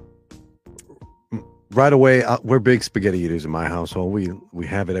 Right away, we're big spaghetti eaters in my household. We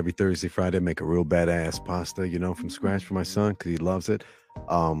have it every Thursday, Friday. Make a real badass pasta, from scratch for my son because he loves it.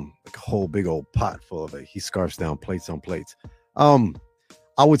 Like a whole big old pot full of it. He scarfs down plates on plates.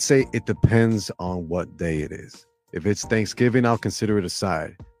 I would say it depends on what day it is. If it's Thanksgiving, I'll consider it a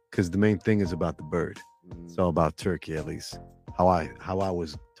side because the main thing is about the bird. It's all about turkey, at least how I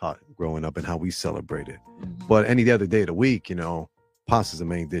was taught growing up and how we celebrate it. Mhm. But any other day of the week, pasta's the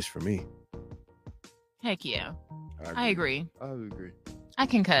main dish for me. Heck yeah. I agree. I would agree. I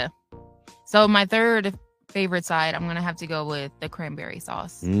concur. So my 3rd favorite side, I'm gonna have to go with the cranberry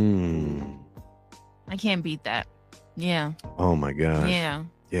sauce. I can't beat that. Yeah. Oh my gosh. Yeah.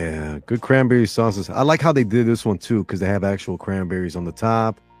 Yeah, good cranberry sauces. I like how they did this one too, because they have actual cranberries on the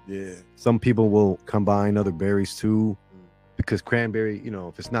top. Yeah. Some people will combine other berries too, because cranberry,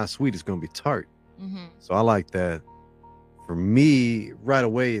 if it's not sweet, it's gonna be tart. Mm-hmm. So I like that. For me, right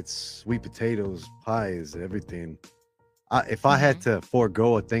away, it's sweet potatoes, pies, everything. If I had to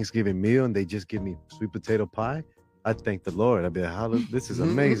forego a Thanksgiving meal and they just give me sweet potato pie, I thank the Lord. I'd be like, this is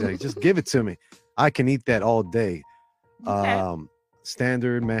amazing. Just give it to me. I can eat that all day. Okay.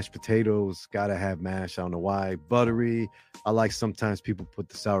 Standard mashed potatoes, gotta have mash. I don't know why. Buttery. I like sometimes people put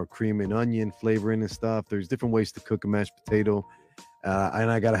the sour cream and onion flavor in and stuff. There's different ways to cook a mashed potato. And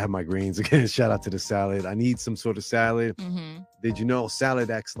I gotta have my greens again. Shout out to the salad. I need some sort of salad. Mm-hmm. Did you know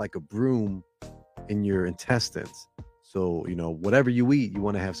salad acts like a broom in your intestines? So, whatever you eat, you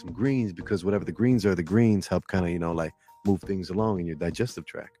want to have some greens, because whatever the greens help kind of, like move things along in your digestive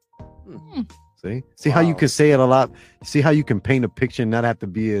tract. See how you can say it a lot. See how you can paint a picture and not have to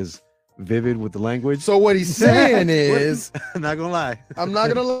be as vivid with the language. So what he's saying is, I'm not gonna lie. I'm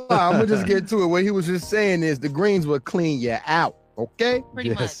gonna just get to it. What he was just saying is the greens will clean you out. Okay,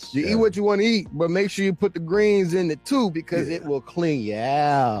 Pretty much. You eat what you want to eat, but make sure you put the greens in it too, because it will clean you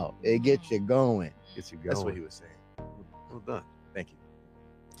out. It gets you going. That's what he was saying. Well done. Thank you.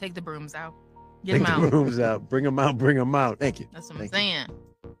 Take the brooms out. Get Take them the out. brooms out. Bring them out. Bring them out. Thank you. That's what I'm saying.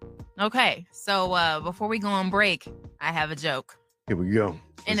 Okay, so before we go on break, I have a joke. Here we go.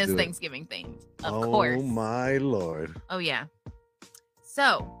 And Let's it's do it. Thanksgiving themed, of Oh course. my Lord. Oh, yeah.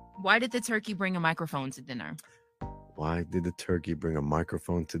 So, why did the turkey bring a microphone to dinner? Why did the turkey bring a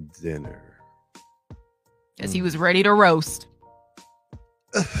microphone to dinner? Because he was ready to roast.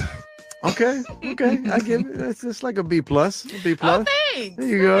 Okay. I give it. That's just like a B plus. A B plus. Oh, thanks.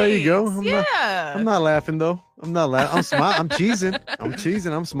 There you go. Thanks. I'm not laughing though. I'm not laughing. I'm smiling. I'm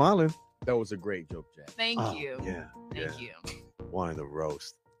cheesing. I'm smiling. That was a great joke, Jack. Thank you. Yeah. Thank you. Wanting to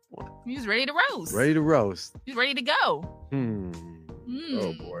roast. He was ready to roast. Ready to roast. He was ready to go.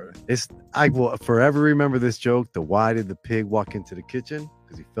 Oh boy. I will forever remember this joke. The why did the pig walk into the kitchen?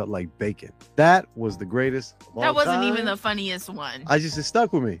 Because he felt like bacon. That was the greatest of all That wasn't time. even the funniest one. It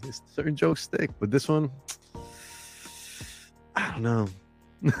stuck with me. Certain jokes stick, but this one, I don't know.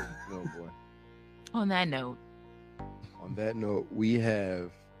 Oh boy. On that note, we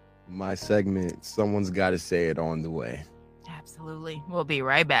have my segment. Someone's got to say it on the way. absolutely. We'll be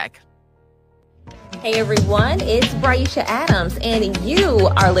right back. Hey everyone, it's Braisha Adams, and you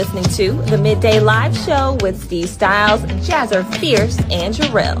are listening to the Midday Live Show with Steve Styles, Jazzer Fierce, and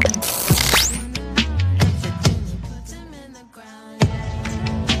Jarrell.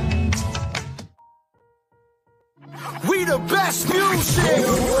 We the best music.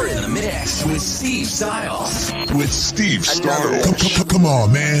 We're in the mix with Steve Styles. With Steve Styles. Come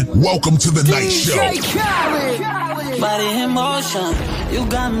on, man. Welcome to the night show. Body in motion, you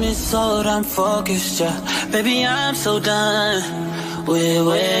got me sold, I'm focused, yeah. Baby, I'm so done with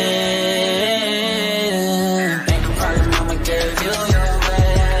waiting. Think I'm probably I'ma give you your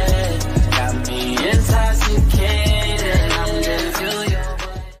way. Got me intoxicated, I'll give you your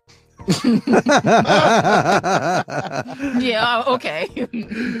way. Yeah, okay.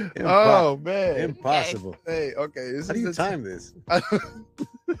 Oh man, impossible. Hey, okay. How do you time this?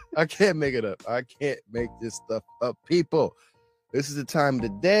 I can't make it up. I can't make this stuff up, people. This is the time of the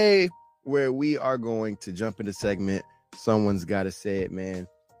day where we are going to jump into segment. Someone's got to say it, man.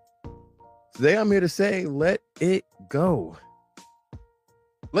 Today I'm here to say, let it go.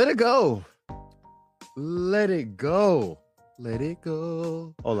 Let it go. Let it go. Let it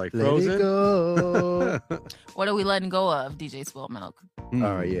go. Oh, like Let Frozen? it go. What are we letting go of, DJ Spilled Milk?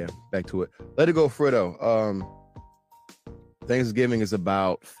 All right, yeah. Back to it. Let it go, Fritto. Thanksgiving is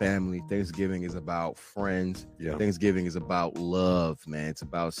about family. Thanksgiving is about friends. Yeah. Thanksgiving is about love, man. It's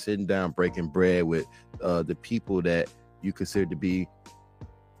about sitting down, breaking bread with the people that you consider to be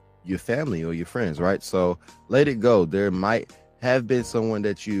your family or your friends, right? So let it go. There might have been someone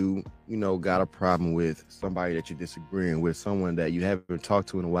that you got a problem with, somebody that you're disagreeing with, someone that you haven't talked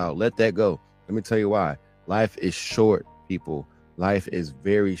to in a while. Let that go. Let me tell you why. Life is short, people. Life is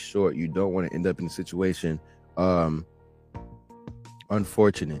very short. You don't want to end up in a situation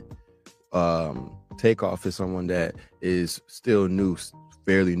unfortunate. Takeoff is someone that is still new,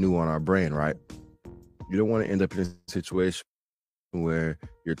 fairly new on our brain, right? You don't want to end up in a situation where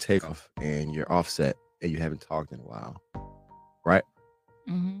you're Takeoff and you're Offset and you haven't talked in a while, right?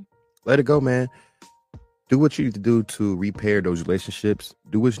 Mm-hmm. Let it go, man. Do what you need to do to repair those relationships.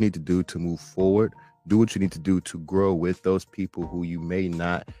 Do what you need to do to move forward. Do what you need to do to grow with those people who you may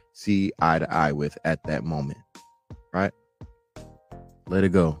not see eye to eye with at that moment, right? Let it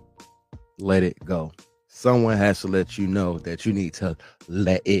go. Let it go. Someone has to let you know that you need to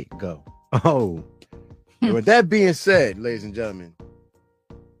let it go. Oh. And with that being said, ladies and gentlemen,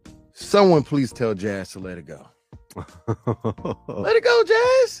 someone please tell Jazz to let it go. Let it go,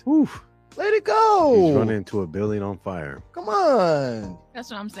 Jazz. Oof. Let it go. He's running into a building on fire. Come on. That's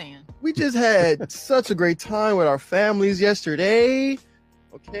what I'm saying. We just had such a great time with our families yesterday.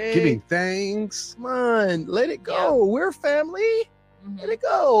 Okay. Giving thanks. Come on, let it go. We're family. Let it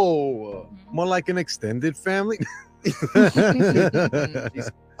go. More like an extended family.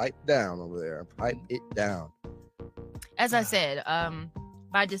 Just pipe down over there. Pipe it down. As I said,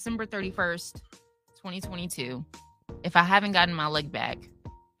 by December 31st, 2022, if I haven't gotten my leg back,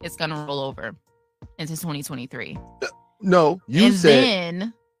 it's gonna roll over into 2023. No, you and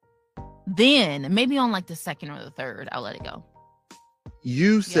said. Then maybe on like the 2nd or the 3rd, I'll let it go.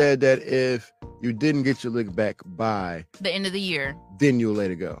 You said that if you didn't get your leg back by The end of the year. then you'll let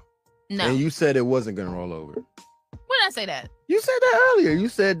it go. No. And you said it wasn't going to roll over. When did I say that? You said that earlier. You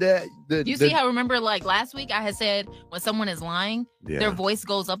said that. You see how, remember, like last week I had said when someone is lying, Yeah. their voice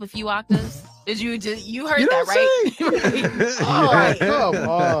goes up a few octaves. You heard You that, right? Oh, come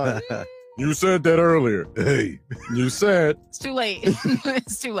on. You said that earlier. Hey, you said. It's too late.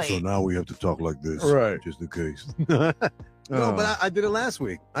 It's too late. So now we have to talk like this. Right. Just in case. No, but I did it last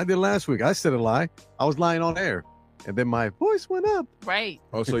week. I said a lie. I was lying on air. And then my voice went up. Right.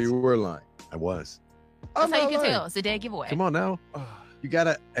 Oh, so you were lying. I was. That's how you can tell. It's a dead giveaway. Come on now. You got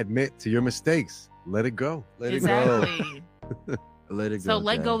to admit to your mistakes. Let it go. Let Exactly. Let it go. So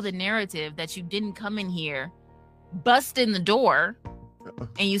let go of the narrative that you didn't come in here, bust in the door,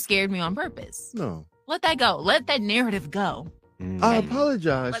 and you scared me on purpose. No. Let that go. Let that narrative go. I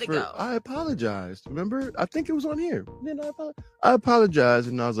apologize Let it for. go. I apologized. Remember, I think it was on here. Then I apologized,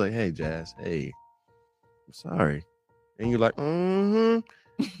 and I was like, "Hey, Jazz, hey, I'm sorry." And you're like, "Mm-hmm."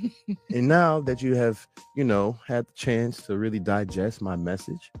 And now that you have, had the chance to really digest my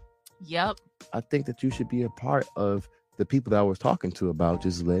message, Yep. I think that you should be a part of the people that I was talking to about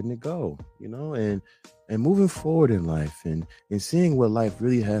just letting it go, and moving forward in life and seeing what life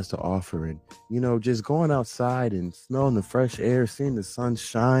really has to offer, and just going outside and smelling the fresh air, seeing the sun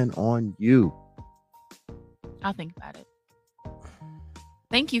shine on you. I'll think about it.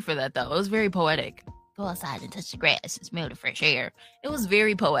 Thank you for that, though. It was very poetic. Go outside and touch the grass and smell the fresh air. It was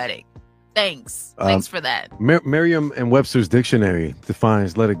very poetic. Thanks. Thanks for that. Merriam and Webster's dictionary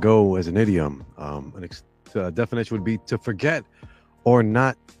defines "let it go" as an idiom. An definition would be to forget or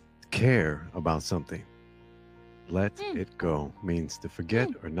not care about something. Let it go means to forget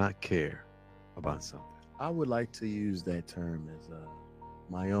or not care about something. I would like to use that term as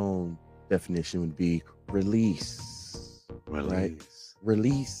my own definition would be release. Right?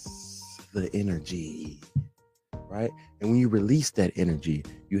 Release the energy. Right? And when you release that energy,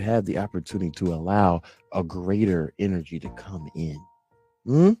 you have the opportunity to allow a greater energy to come in.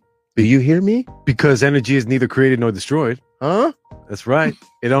 Do you hear me? Because energy is neither created nor destroyed. Huh? That's right.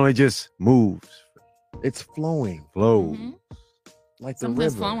 It only just moves. It's flowing. Flows. Like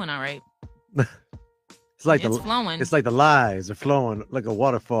Something's the river. flowing, all right. It's like It's flowing. It's like the lies are flowing like a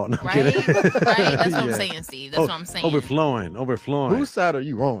waterfall. No, I'm Right? kidding. Right? That's what I'm Yeah. saying, Steve. That's what I'm saying. Overflowing. Whose side are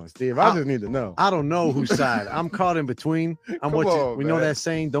you on, Steve? I just need to know. I don't know whose side. I'm caught in between. Come on, we know man. that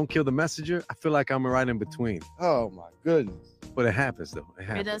saying, "Don't kill the messenger." I feel like I'm right in between. Oh my goodness. But it happens though. It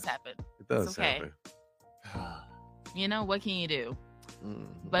happens. It does happen. It does It's okay. happen. You know, what can you do?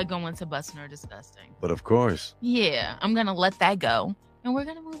 But go into busting or disgusting. But of course, Yeah, I'm going to let that go. And we're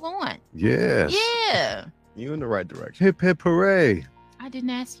going to move on. yes. Yeah. You in the right direction. Hip hip hooray. I didn't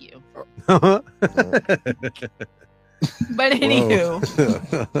ask you. But But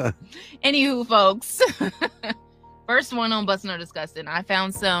anywho, folks. First one on Bustin' or Disgusting. I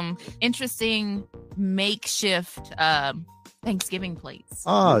found some interesting makeshift Thanksgiving plates.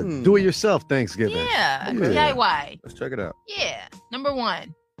 Do it yourself Thanksgiving. Yeah, DIY. Let's check it out. Yeah. Number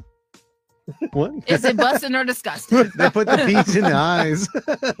one. What? Is it busting or disgusting? They put the peach in the eyes.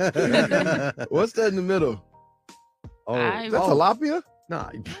 What's that in the middle? I- That's tilapia? Nah.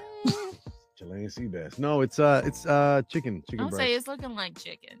 Chilean sea bass. No, it's chicken I'll breast. say it's looking like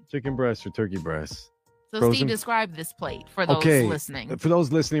chicken. Chicken breast or turkey breast. So Frozen? Steve, describe this plate for those listening. For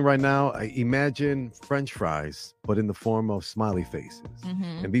those listening right now, imagine French fries, but in the form of smiley faces.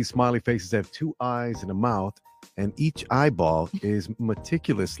 Mhm. And these smiley faces have two eyes and a mouth, and each eyeball is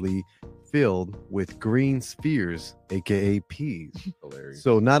meticulously filled with green spheres, aka peas. Hilarious.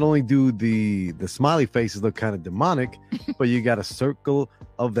 So not only do the smiley faces look kind of demonic, but you got a circle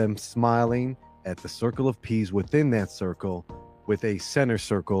of them smiling at the circle of peas within that circle, with a center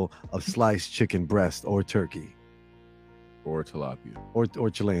circle of sliced chicken breast or turkey. Or tilapia. Or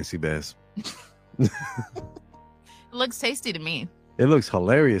Chilean sea bass. It looks tasty to me. It looks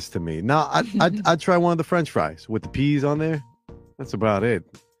hilarious to me. Now, I'd try one of the French fries with the peas on there. That's about it.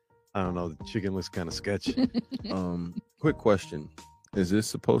 I don't know. The chicken looks kind of sketchy. Quick question. Is this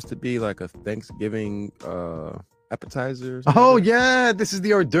supposed to be like a Thanksgiving appetizer? or something Oh, like that? yeah. This is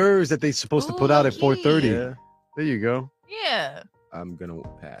the hors d'oeuvres that they're supposed to put out at 4:30. Yeah. There you go. Yeah. I'm gonna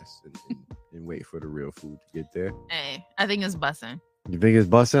pass and wait for the real food to get there. Hey, I think it's bussin'. You think it's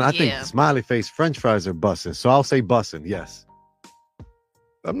bussin'? I think Yeah. smiley face French fries are bussin'. So I'll say bussin'. Yes.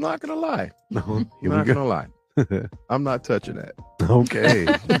 I'm not gonna lie. No. I'm Here not we gonna go. lie. I'm not touching that. Okay.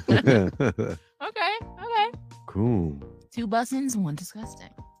 Okay. Cool. 2 bussins, 1 disgusting.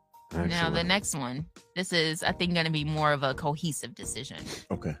 Now the Excellent. next one. This is, I think, going to be more of a cohesive decision,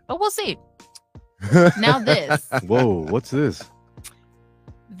 Okay. but we'll see. Now this. Whoa, what's this?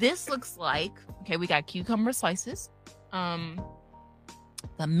 This looks like, okay, we got cucumber slices.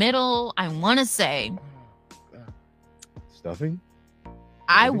 The middle, I want to say, Stuffing?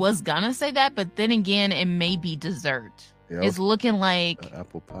 I was gonna say that, but then again, it may be dessert. Yeah, It's looking like,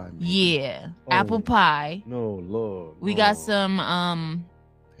 apple pie. maybe. yeah, Oh. apple pie. No, Lord. We no. got some,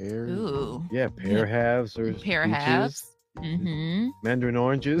 Pears. ooh, Yeah, pear halves or pear peaches, halves. Mm-hmm. mandarin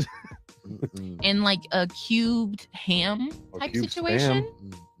oranges. Mm-mm. And like a cubed ham Or type cube situation.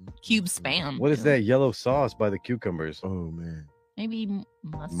 Mm-mm. Cube spam. What is that yellow sauce by the cucumbers? Oh man. Maybe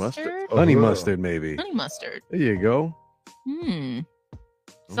mustard? Mustard? Honey Oh, mustard, maybe. Honey mustard. There you go.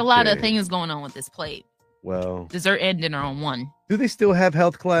 It's a lot of Okay. things going on with this plate. Well, Dessert and dinner on one. do they still have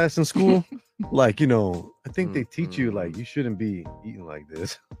health class in school? Like, I think they teach you like you shouldn't be eating like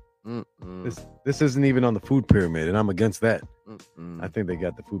this. Mm-mm. This isn't even on the food pyramid, and I'm against that. Mm-mm. I think they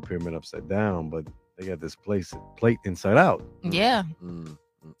got the food pyramid upside down, but they got this plate inside out. Yeah. Mm-mm.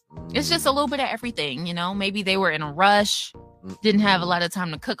 It's just a little bit of everything, Maybe they were in a rush, didn't have a lot of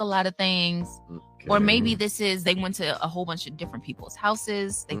time to cook a lot of things. Or Okay. maybe they went to a whole bunch of different people's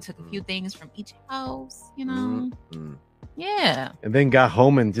houses. They took a few things from each house, Mm-mm. Yeah. And then got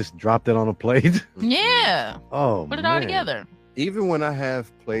home and just dropped it on a plate. Yeah. Oh, Put it all man. together. Even when I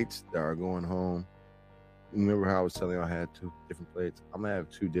have plates that are going home, remember how I was telling you I had 2 different plates? I'm gonna have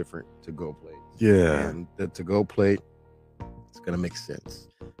 2 different to-go plates. Yeah. And the to-go plate, it's gonna make sense.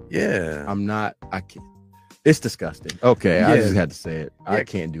 Yeah. I can't. It's disgusting. Okay, I Yeah. just had to say it. I Yeah.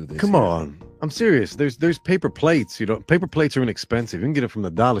 can't do this. Come here. on. I'm serious. There's paper plates, Paper plates are inexpensive. You can get it from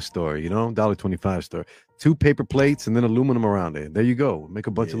the dollar store, $1.25 store. 2 paper plates and then aluminum around it. There you go. Make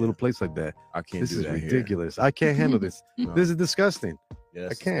a bunch of Yeah. little plates like that. I can't This do is that here. ridiculous. I can't handle this. No. This is disgusting. Yeah,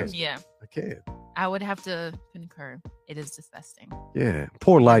 that's I can't. disgusting. Yeah. I can't. I would have to concur. It is disgusting. Yeah.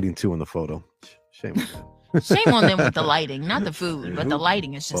 Poor lighting too in the photo. Shame on that. Shame on them with the lighting, not the food, but the Who-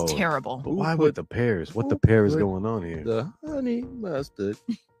 lighting is just Oh. terrible. But why with the pears? What the pear is going on here? The honey mustard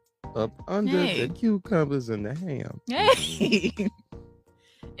up under Hey. the cucumbers and the ham. Hey.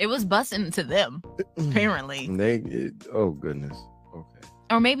 It was busting to them, apparently. Oh goodness. Okay.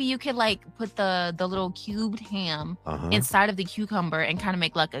 Or maybe you could put the little cubed ham Uh-huh. inside of the cucumber and kind of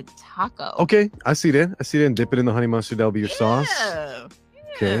make like a taco. Okay, I see that. And dip it in the honey mustard. That'll be your sauce. Yeah.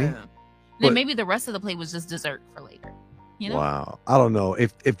 Okay. Yeah. But- Then maybe the rest of the plate was just dessert for later. Wow. I don't know.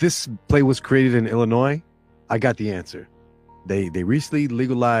 If this play was created in Illinois, I got the answer. They recently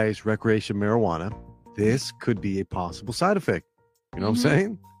legalized recreation marijuana. This could be a possible side effect. You know what I'm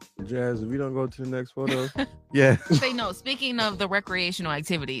saying? Jazz, if we don't go to the next photo. Yeah. Say no. Speaking of the recreational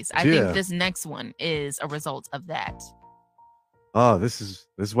activities, I Yeah. think this next one is a result of that. Oh, this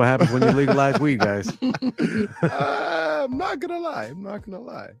is what happens when you legalize weed, guys. I'm not gonna lie.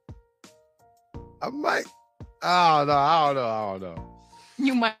 I might. I don't know.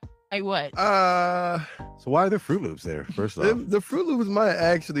 You might what? So why are there Fruit Loops there? First off, The Fruit Loops might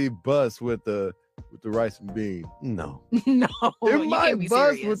actually bust with the rice and beans. no. No, It you might can't be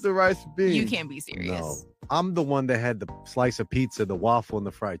bust serious. with the rice and beans. You can't be serious. No. I'm the one that had the slice of pizza, the waffle, and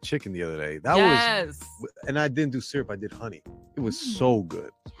the fried chicken the other day. That Yes. was, and I didn't do syrup. I did honey. It was so good,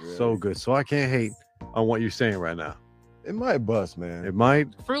 so Yes. good. So I can't hate on what you're saying right now. It might bust, man. It might.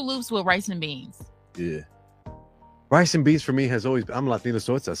 Fruit Loops with rice and beans. Yeah. Rice and beans for me has always. I'm Latino,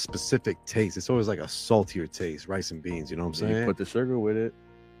 so it's a specific taste. It's always like a saltier taste. Rice and beans. You know what I'm You saying? put the sugar with it.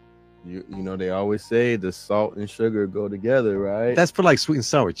 You know they always say the salt and sugar go together, right? That's for like sweet and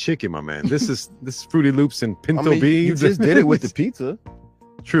sour chicken, my man. This is Fruity Loops and pinto I mean, beans. You just did it with the pizza.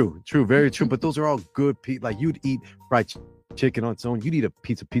 True, very true. But those are all good. Like you'd eat fried chicken on its own. You'd eat a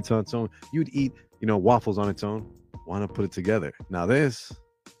pizza on its own. You'd eat, waffles on its own. Why not put it together? Now this,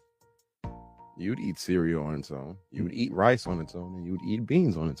 You'd eat cereal on its own. You would eat rice on its own, and you would eat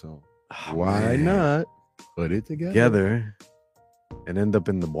beans on its own. oh, Why man. not put it together? Together and end up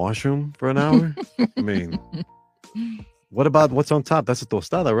in the washroom for an hour? I mean, what about what's on top? That's a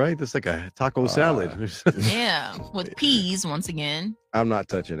tostada, right? That's like a taco salad. Yeah, with peas once again, I'm not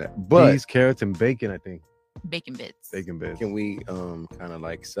touching that. But Peas, carrots, and bacon, I think. bacon bits. Bacon bits. can we kind of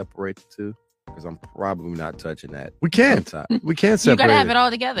like separate the two? Because I'm probably not touching that. We can't. on top. We can't You separate. gotta have it all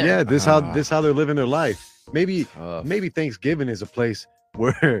together. Yeah, this how they're living their life. Maybe Thanksgiving is a place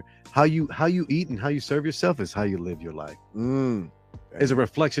where how you eat and how you serve yourself is how you live your life. Is a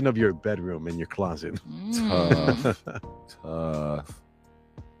reflection of your bedroom and your closet. Tough.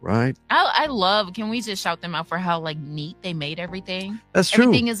 Right? I love, can we just shout them out for how like neat they made everything? That's true.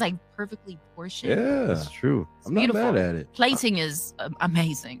 Everything is like perfectly portioned. Yeah, that's true. I'm not mad at it. Plating is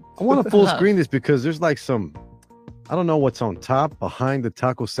amazing. I want to full screen this because there's like some, I don't know what's on top behind the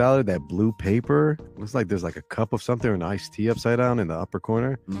taco salad, that blue paper. Looks like there's like a cup of something or an iced tea upside down in the upper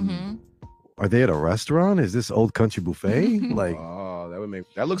corner. Mm-hmm. Are they at a restaurant? Is this Old Country Buffet? Like, oh,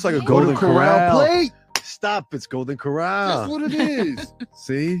 that looks like a Golden Corral plate. Stop, it's Golden Corral. That's what it is.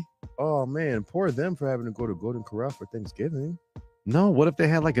 See? Oh man, poor them for having to go to Golden Corral for Thanksgiving. No, what if they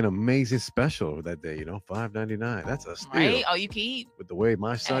had like an amazing special that day, $5.99? That's a steal. Right? All you can eat. With the way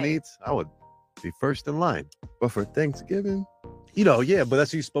my son eats, I would be first in line. But for Thanksgiving, yeah, but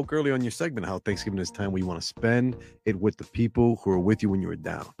that's what you spoke earlier on your segment, how Thanksgiving is time where you want to spend it with the people who are with you when you were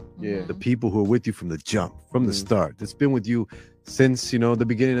down. Yeah. The people who are with you from the jump, from the start. That's been with you since, the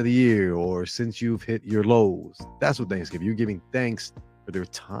beginning of the year or since you've hit your lows. That's what Thanksgiving. You're giving thanks for their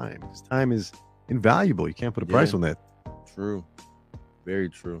time. This time is invaluable. You can't put a price on that. True. Very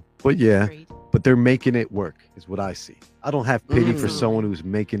true. But yeah, but they're making it work is what I see. I don't have pity for someone who's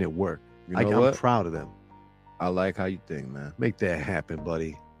making it work. I'm proud of them. I like how you think, man. Make that happen,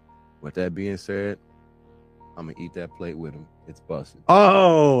 buddy. With that being said, I'm going to eat that plate with him. It's busted.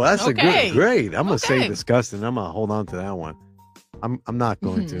 Oh, that's a good grade. I'm going to say disgusting. I'm going to hold on to that one. I'm not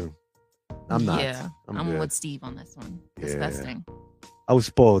going to. I'm not. Yeah, I'm with Steve on this one. Disgusting. I was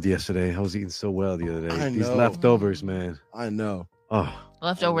spoiled yesterday. I was eating so well the other day. These leftovers, man. I know. Oh,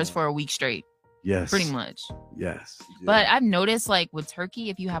 leftovers for a week straight. Yes. Pretty much. Yes. But I've noticed, like with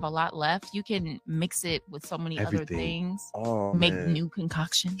turkey, if you have a lot left, you can mix it with so many other things. Oh, make man. new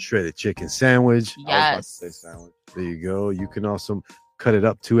concoctions. Shredded chicken sandwich. Yes. Sandwich. There you go. You can also cut it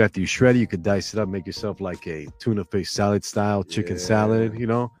up too after you shred it. You could dice it up, make yourself like a tuna fish salad style chicken salad,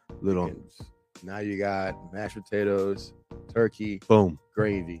 little. Now you got mashed potatoes, turkey, boom,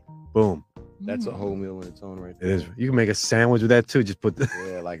 gravy, boom. That's a whole meal in its own right It there. is. You can make a sandwich with that too. Just put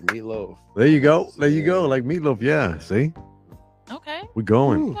like meatloaf. There you go. There you go. Like meatloaf. Yeah. See? Okay. We're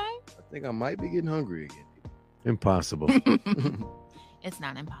going. Ooh, I think I might be getting hungry again. Impossible. It's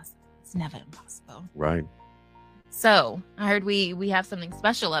not impossible. It's never impossible. Right. So I heard we have something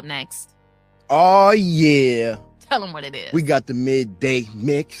special up next. Oh yeah. Tell them what it is. We got the midday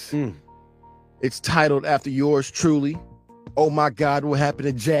mix. It's titled after yours truly. Oh my God, what happened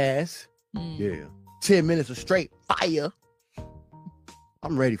to Jazz? Yeah. 10 minutes of straight fire.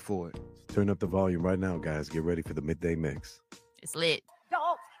 I'm ready for it. Turn up the volume right now, guys. Get ready for the midday mix. It's lit.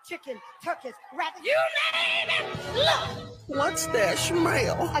 Dogs, chicken, turkeys, rabbits, you name it. Look. What's that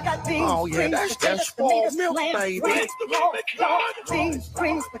smell? I got beans, Oh, yeah, greens, that's potatoes, spoiled tomatoes, milk, lamb, baby. rice, beans,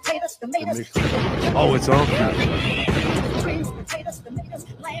 greens, potatoes, tomatoes, Oh, it's on. greens, potatoes, tomatoes,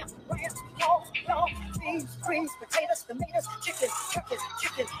 lamb, beans, greens, potatoes, tomatoes, chicken,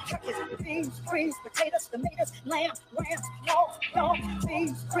 beans, greens, potatoes, tomatoes, lamb,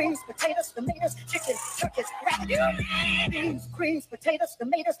 beans, greens, potatoes, tomatoes, chicken, rabbit, beans, greens, potatoes,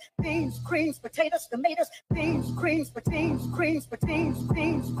 tomatoes, beans, greens, potatoes, tomatoes, beans, greens, potatoes, greens, potatoes,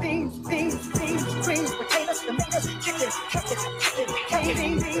 beans, greens, potatoes, tomatoes, chicken,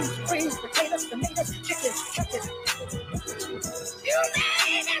 beans, greens, potatoes, tomatoes, chicken, you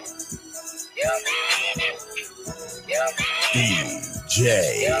name it.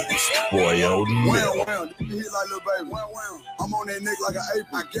 DJ spoiled milk. Hit like little baby. I'm on that neck like an ape.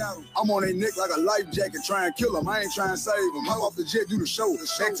 I got him. I'm on that neck like a life jacket, try and kill him. I ain't trying to save him. Hop off the jet, do the show.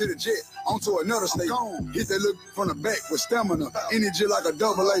 Back to the jet, onto another state. Hit that look from the back with stamina. Energy like a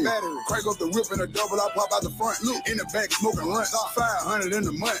double A. Crank up the whip in a double. I pop out the front. Look in the back, smoking runs. 500 in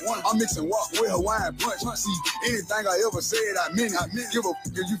the month. I'm mixing walk with Hawaiian punch. See, anything I ever said, I meant it. Give a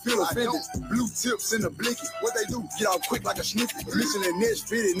if you feel offended. Blue tips in the blinky. What they do? Get out quick like a snippet. Missing the next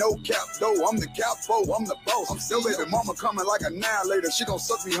fitted, no cap though. I'm the cap foe. I'm the boss. Yo, baby mama coming like annihilator. She gon'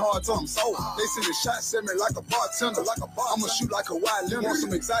 suck me hard till I'm sold. They send a shot, set me like a bartender. I'ma shoot like a wild lemon. Want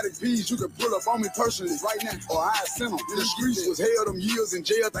some exotic peas, you can pull up on me personally right now, or I send them. The streets was held them years in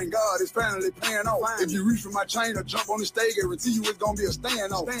jail. Thank God it's finally paying off. If you reach for my chain or jump on the stage, guarantee you it's gonna be a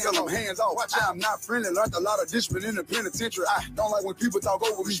standoff. Tell them hands off. I'm not friendly. Learned a lot of discipline in the penitentiary. I don't like when people talk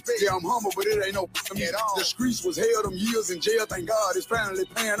over me. Yeah, I'm humble, but it ain't no at all. The streets was held them years in jail. Thank God it's finally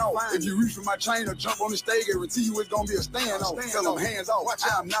paying off. If you reach for my chain or jump on the stage, guarantee you it's gonna be a standoff. Tell them hands off.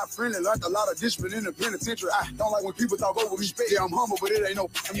 I'm not friendly. Learned a lot of discipline in the penitentiary. I don't like when people talk over me. Yeah, I'm humble, but it ain't no.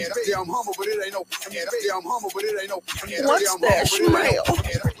 Yeah, I'm humble, but it ain't no. Yeah, I'm humble, but it ain't no. What's that smell?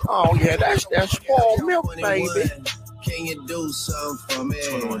 Oh yeah, that's that spoiled milk, baby. Can you do something for me?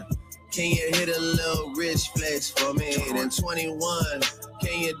 21. Can you hit a little rich flex for me? 21. Then 21.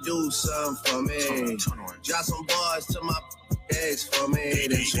 Can you do something for me? 21. Drop some bars to my ex for me.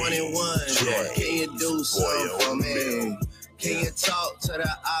 Then 21. Can you do something for me? Can you talk to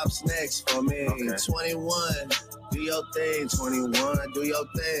the ops next for me? Okay. 21. Do your thing, 21. Do your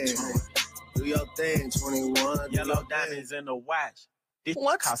thing. 21. Do your thing, 21. Yellow diamonds in the watch. This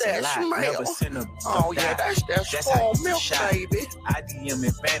What's costs that a lot. smell? Never send a Oh yeah, that's spoiled milk, baby. I DM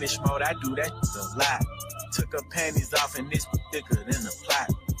in vanish mode. I do that a lot. Took her panties off and this thicker than a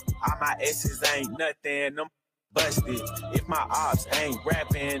plot. All my exes ain't nothing. Them busted. If my ops ain't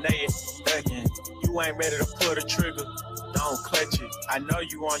rapping, they thugging. You ain't ready to pull the trigger. Don't clutch it. I know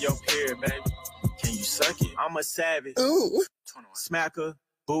you on your period, baby. Can you suck it? I'm a savage. Ooh. Smack her,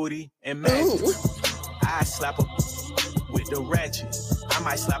 booty, and magic. I slap her with the ratchet. I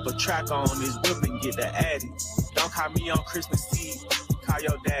might slap a track on this whip and get the addy. Don't call me on Christmas Eve. Call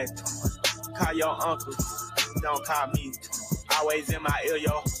your dad. Call your uncle. Don't call me. Always in my ear,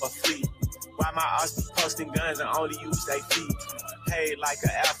 yo, for free. Why my ass be posting guns and only use they feet? Paid like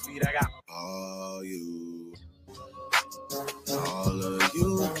an athlete. I got all you. All of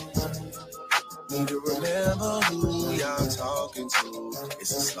you. Need to remember who y'all talking to.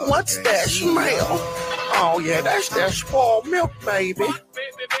 It's a slow What's that smell? Oh yeah, that's that spoiled milk, baby. Baby,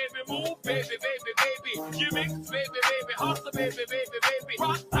 baby, move, baby, baby, baby. You mix, baby, baby, hustle, baby, baby, baby.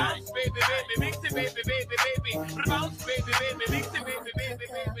 Rock, bounce, baby, baby, mix it, baby, baby, baby. Bounce, baby, baby, mix it, baby, baby,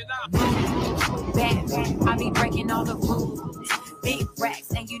 baby. Bad, I be breaking all the rules. Big racks,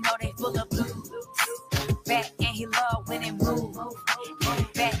 and you know they full of blues. Back, and he love when it moves.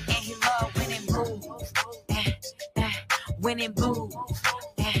 Back, and he love when it moves. When it moves.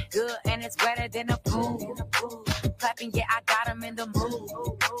 Good, and it's wetter than a pool. Clapping, yeah, I got him in the mood.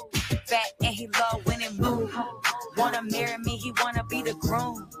 Back, and he love when it moves. Wanna marry me, he wanna be the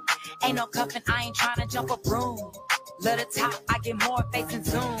groom. Ain't no cuffing, I ain't trying to jump a broom. Little top, I get more face and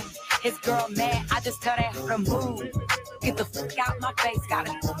zoom. His girl mad, I just tell that her to move. Get the fuck out my face, got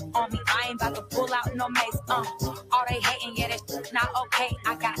it on me. I ain't about to pull out no mace. All they hating, yeah, that shit not okay.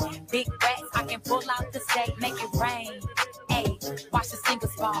 I got big racks, I can pull out the state, make it rain. Ayy, watch the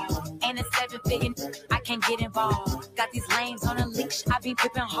singles fall. Ain't a 7-figure, I can't get involved. Got these lanes on a leash, I be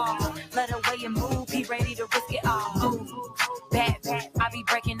pippin' hard. Let the way you move, he ready to risk it all. Move. Bad, I be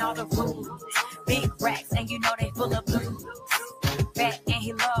breaking all the rules. Big racks, and you know they full of blues. Back, and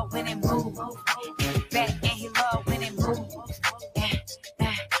he love when it moves. Back, and he love when it moves.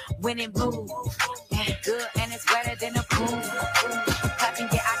 When it moves. Good, and it's wetter than a pool. Clapping,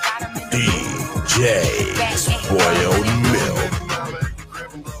 yeah, I got him in the DJ Spoiled Milk.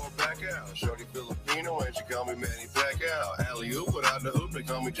 Shorty Filipino, and she call me Manny Pacquiao. Alley-oop without the hoop, they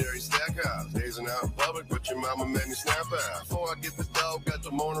call me Jerry Stackhouse. Dazing out in public, but your mama made me snap out. Before I get the dog, got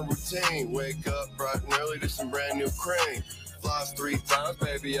the morning routine. Wake up bright and early to some brand new cream. Floss 3 times,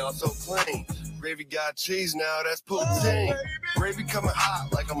 baby, all so clean. Gravy got cheese now, that's poutine. Gravy coming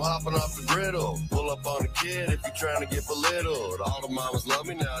hot like I'm hopping off the griddle. Pull up on the kid if you're trying to get belittled. All the mamas love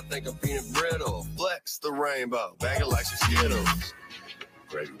me now, I think I'm peanut brittle. Flex the rainbow, bag it like some Skittles.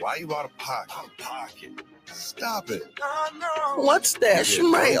 Gravy, why you out of pocket? Stop it. What's that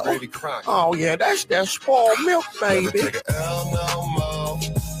smell? Oh yeah, that's that spoiled milk, baby. Never take a L no more.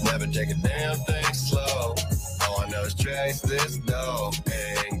 Never take a damn thing slow. All I know is chase this dough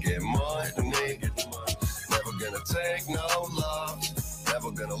and get money. Never gonna take no loss.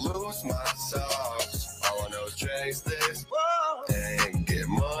 Never gonna lose my sauce. All I know is chase this and get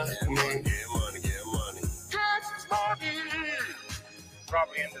money. Get money.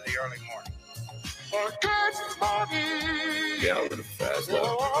 Probably into the early morning. Yeah, I live a fast life.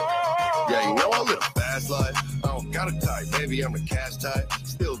 Yeah, you know I live a fast life. I don't got a type, baby, I'm the cash type.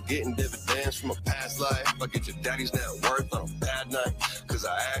 Still getting dividends from a past life. I get your daddy's net worth on a bad night, cause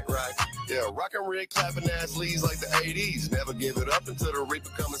I act right. Yeah, rockin' rig, clapping ass leads like the 80s. Never give it up until the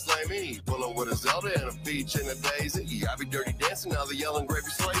reaper come and slay me. Pullin' with a Zelda and a peach and a daisy. I be dirty dancing, now the yelling gravy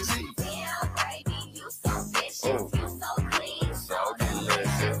slazy. Damn, baby, you so vicious, you so clean, so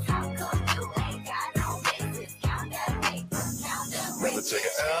delicious. How come you ain't got no business? Count that paper, count that Never take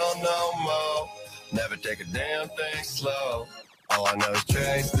an L no more. Never take a damn thing slow. All I know is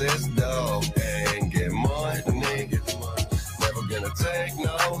chase this dough and get money. Never gonna take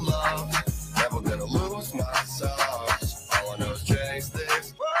no loss. Never gonna lose my sauce. All I know is chase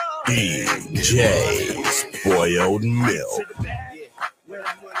this. DJ Spoiled Milk. Where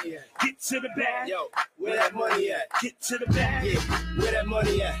that money at? Get to the bag. Yo, where that money at? Get to the bag. Yeah, where that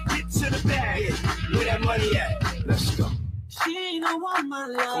money at? Get to the bag. Yeah, where that money at? Let's go. She ain't no don't want my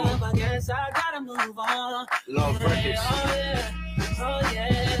love, I guess I gotta move on. Love records. Oh yeah, oh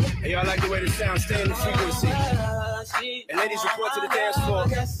yeah. Hey, y'all like the way this sounds? Stay in the frequency. And ladies, report to the dance floor.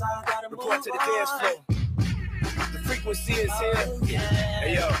 Report to the dance floor. The frequency is here.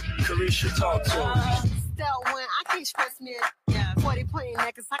 Hey, yo, Carisha, talk to him. Still, when I can't express me, 40 point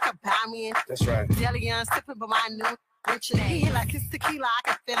necklace, I could buy me in. That's right. Deli young sipping, but my new rich and he like his tequila, I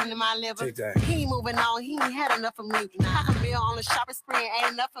can feel it in my liver. Take that. He ain't moving on, he ain't had enough of me. I can be on the shopping spree,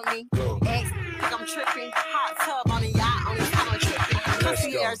 ain't enough of me. Ex, think I'm tripping. Hot tub on the yacht, on the time I'm tripping.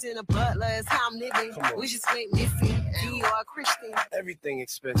 Concierge in a butler is how I'm living. We just went missing. You are a Christian. Everything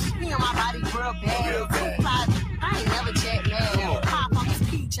expensive. He on my body real bad. I ain't never jet lag. Pop on his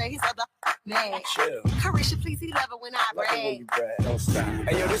PJ, his other man. Chill. Carisha, please, he love it when I brag. Don't stop.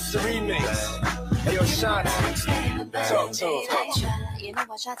 Hey, yo, this is a remix. Hey, yo, Shanti. Talk to him. You know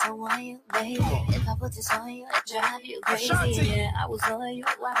what I don't want you, baby. If I put this on you, it drive you crazy. Yeah, I was on you.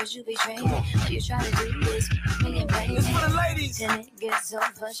 Why would you betray me? You try to do this, me and baby. This for the ladies. Then it gets so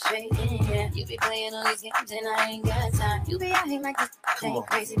frustrating. Yeah, you be playing all these games and I ain't got time. You be out here like this, ain't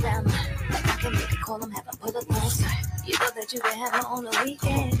crazy about me. Like I can make a call, I'm having pull up close. You know that you been having on the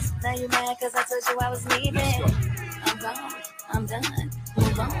weekends. Now you mad cause I told you I was leaving. I'm gone, I'm done,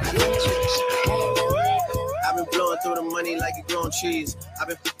 move on. I've been blowing through the money like it growing trees. I've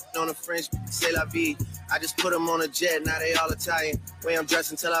been on a French, say la vie. I just put them on a jet, now they all Italian. Way I'm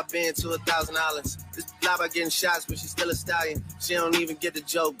dressed until I've been to $1,000. This lie about getting shots, but she's still a stallion. She don't even get the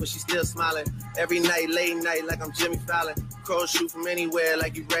joke, but she's still smiling. Every night, late night, like I'm Jimmy Fallon. Crows shoot from anywhere,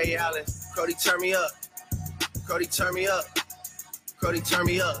 like you Ray Allen. Cody, turn me up. Cody, turn me up. Cody, turn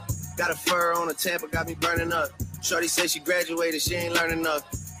me up. Got a fur on a Tampa, got me burning up. Shorty say she graduated, she ain't learning enough.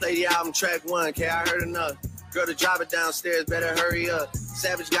 Play the album track 1, I heard enough. Girl, the driver downstairs, better hurry up.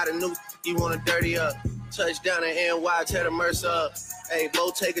 Savage got a new, you wanna dirty up. Touchdown in NY, tear the Mercer up. Hey,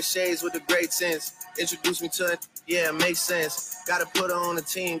 Bo Taker shades with the great sense. Introduce me to it, yeah, it makes sense. Gotta put her on the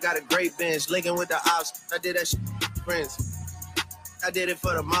team, got a great bench. Linking with the ops, I did that shit with friends. I did it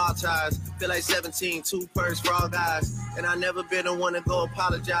for the Maltese. Feel like 17, 2 purse for all guys. And I never been the one to go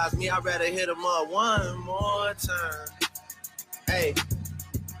apologize. Me, I'd rather hit them up one more time. Hey.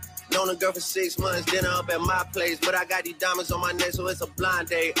 Known a girl for 6 months, dinner up at my place. But I got these diamonds on my neck, so it's a blind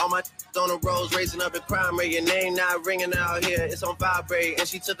date. All my on the roads, raising up in crime rate. Your name not ringing out here, it's on vibrate. And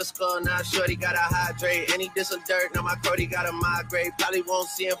she took a skull, now shorty gotta hydrate. And he did some dirt, now my Cody gotta migrate. Probably won't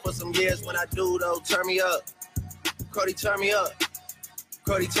see him for some years. When I do, though, turn me up. Cody, turn me up.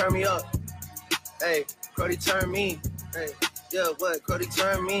 Cody, turn me up. Hey, Cody, turn me. Hey, yeah, what? Cody,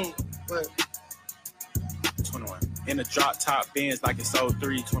 turn me. What? 21. In the drop top Benz like it's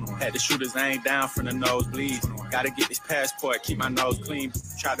 03. 21. Had the shooters aimed down from the nosebleeds. Gotta get this passport, keep my nose clean.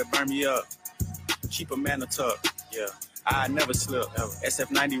 Try to burn me up. Keep a man tuck. Yeah, I never slip.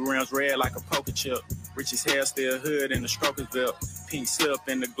 SF90 rims red like a poker chip. Rich as hell, still hood in the stroker's belt. Pink slip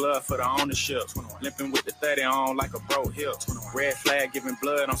in the glove for the ownership. 21. Limping with the 30 on like a broke hip. 21. Red flag giving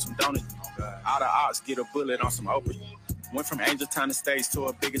blood on some donuts. All the ops get a bullet on some open. Went from Angel Town to States to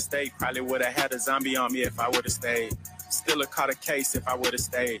a bigger state. Probably would have had a zombie on me if I would have stayed. Still a caught a case if I would have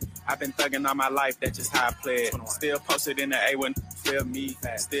stayed. I've been thugging all my life, that's just how I played. Still posted in the A when feel me.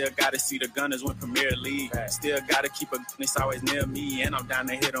 Still gotta see the Gunners win Premier League. Still gotta keep a gun, it's always near me. And I'm down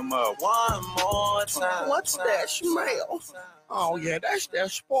to hit them up one more time. What's that smell? Oh, yeah, that's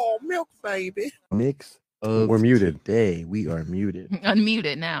that spoiled milk, baby. Mix of We're muted. Today. We are muted.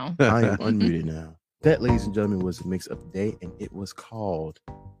 Unmuted now. I am unmuted now. That, ladies and gentlemen, was a mix of the day, and it was called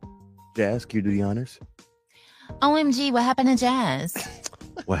Jazz. Can you do the honors? OMG, what happened to Jazz?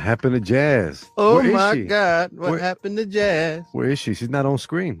 What happened to Jazz? Oh Where is my she? God, what happened to Jazz? Where is she? She's not on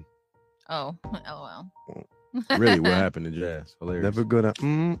screen. Oh, LOL. Really, what happened to Jazz? Hilarious. Never gonna.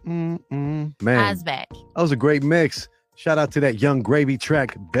 Man, Eyes back. That was a great mix. Shout out to that Young Gravy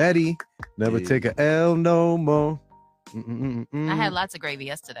track, Betty. Never take a L no more. I had lots of gravy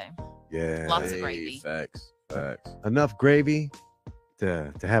yesterday. Yeah, Lots of gravy. Facts. Enough gravy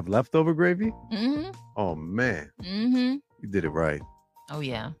to have leftover gravy. Mm-hmm. Oh man, Mm-hmm. you did it right. Oh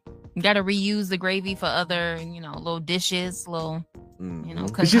yeah. You got to reuse the gravy for other, little dishes, little,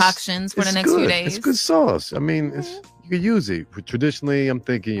 concoctions for the next few days. It's good sauce. I mean, you could use it. Traditionally, I'm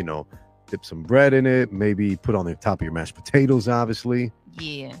thinking, dip some bread in it, maybe put on the top of your mashed potatoes, obviously.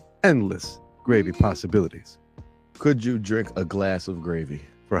 Yeah. Endless gravy possibilities. Could you drink a glass of gravy?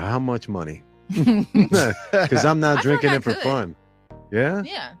 For how much money? Because I'm not drinking it for fun. Yeah?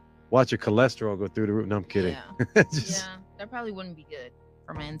 Yeah. Watch your cholesterol go through the roof. No, I'm kidding. Yeah. That probably wouldn't be good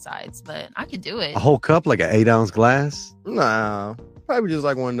for my insides, but I could do it. A whole cup, like an 8-ounce glass? Nah, probably just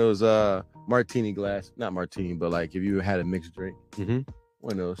like one of those martini glass, not martini, but like if you had a mixed drink,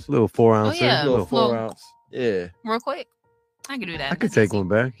 one of those Little 4 ounce. yeah. little 4 Little- ounce. Yeah, Real quick. I can do that. I could That's take easy. one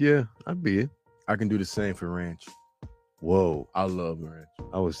back. Yeah, I'd be it. I can do the same for ranch. Whoa, I love ranch.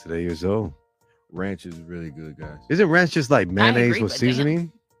 I was today years old. Ranch is really good, guys. Isn't ranch just like mayonnaise agree, with but damn.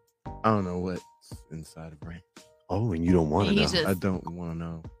 seasoning? I don't know what's inside of ranch. Oh, and you don't want to And know. you just- I don't want to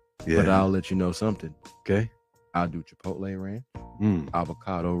know, Yeah. but I'll let you know something. Okay. I'll do Chipotle ranch, Mm.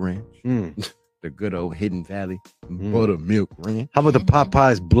 avocado ranch, Mm. the good old Hidden Valley Mm. buttermilk ranch. How about the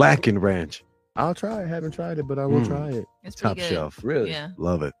Popeyes blackened ranch? I'll try it. Haven't tried it, but I will Mm. try it. It's Top pretty good. shelf. Really? Yeah.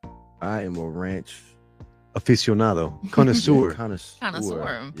 Love it. I am a ranch Aficionado. Connoisseur.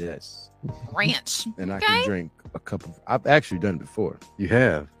 Connoisseur. Yes. Ranch. And I Okay. can drink a cup of. I've actually done it before. You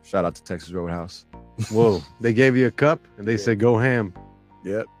have. Shout out to Texas Roadhouse. Whoa. They gave you a cup and they said go ham.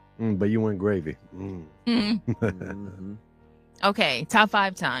 Yep. But you went gravy. Mhm. Mhm. Okay, top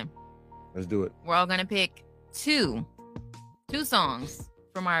 5 time. Let's do it. We're all gonna pick two songs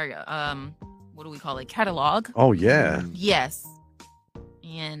from our what do we call it? Catalog. Oh yeah. Yes.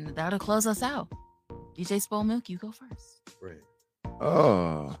 And that'll close us out. DJ Spoil Milk, you go first. Great.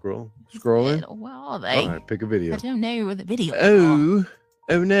 Oh, Scrolling. Well, All they. right, pick a video. I don't know where the video. Oh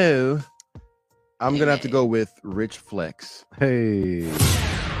no. I'm gonna have to go with Rich Flex. Hey.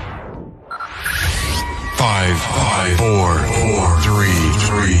 5, 4,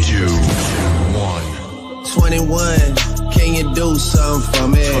 3, 2, 1. 21, can you do something for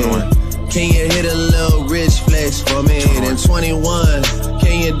me? 21. Can you hit a little rich flex for me? Then 21,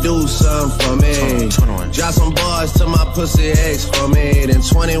 can you do something for me? 21. Drop some bars to my pussy ex for me. Then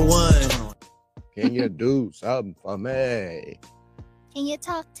 21. Can you do something for me? Can you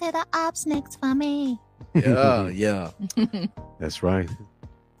talk to the ops next for me? Yeah, yeah. That's right.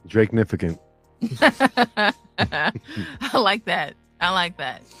 Drake-nificant. I like that. I like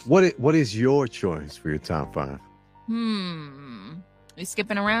that. What is your choice for your top 5? We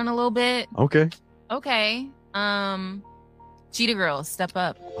skipping around a little bit. Okay. Okay. Cheetah Girls, Step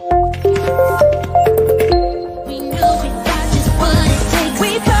Up. We know we got just what it takes.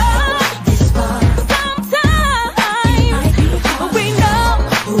 We brought this far. Sometimes we know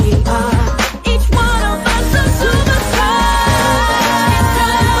who we are. Each one of us a superstar. It's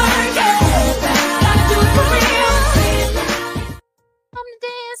time to work it. Gotta do it for real. Come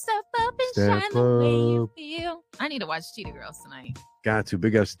today and step up and Step shine the way you up. Feel. I need to watch Cheetah Girls tonight. Got to.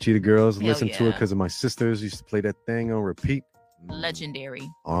 Big ups to Cheetah Girls. Hell Listen to it yeah. because of my sisters used to play that thing on repeat. Legendary.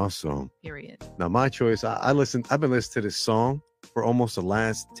 Awesome. Period. Now my choice, I've been listening to this song for almost the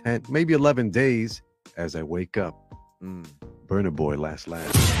last 10, maybe 11 days as I wake up. Burner Boy, Last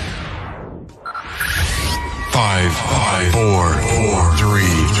Laugh. 5, 4,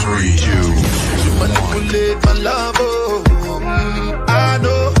 3, 2, 1. Manipulate my love, oh. I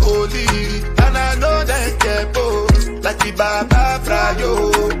know holy, and I know that devil. Like the Baba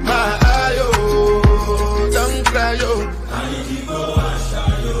Frayo, my ayo, don't cry, yo.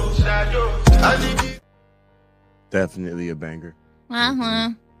 Definitely a banger. Uh-huh.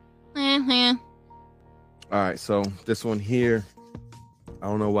 All right, so this one here, I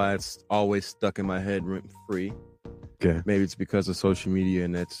don't know why it's always stuck in my head rent free. Okay. Maybe it's because of social media,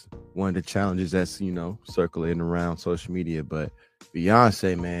 and that's one of the challenges that's, circulating around social media. But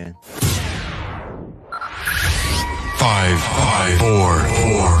Beyonce, man. 5, 4,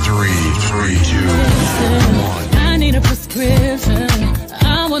 3, 2, 1. I need a prescription.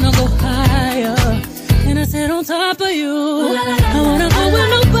 I wanna go higher. And I said on top of you. I wanna go where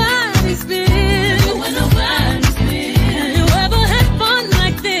nobody's been. Have you ever had fun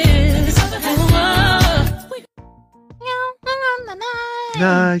like this?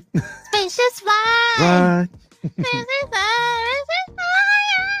 Night. Spacious fly. Right.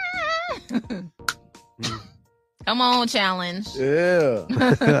 Come on, challenge. Yeah.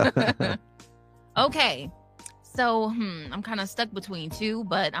 Okay. So, I'm kind of stuck between two,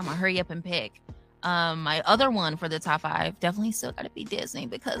 but I'm gonna hurry up and pick. My other one for the top 5 definitely still gotta be Disney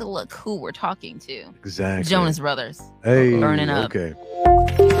because look who we're talking to. Exactly. Jonas Brothers. Hey. Burning up. Okay.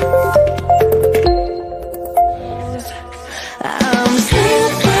 I'm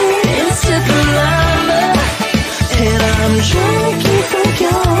sipping lava, and I'm drinking from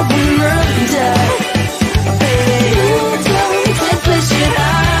your wonder. Baby, you don't take push it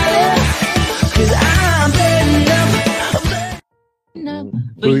higher, 'cause I'm burning up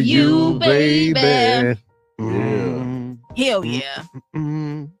For you, baby. Yeah. Hell yeah.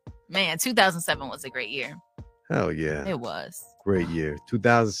 Man, 2007 was a great year. Hell yeah. It was. Great year.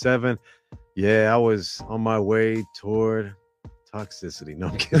 2007. Yeah, I was on my way toward Toxicity. No,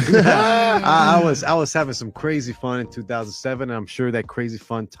 I'm kidding. I was having some crazy fun in 2007. And I'm sure that crazy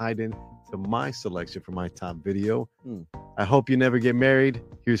fun tied in to my selection for my top video. I hope you never get married.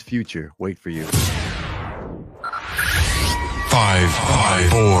 Here's Future. Wait for you. 5,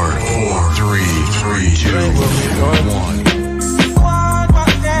 4, 3, 2, 1.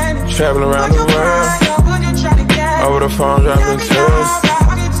 Traveling around the world, over the phone dropping tears.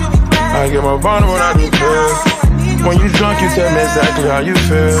 I get more vulnerable when I do pills. When you drunk, you tell me exactly how you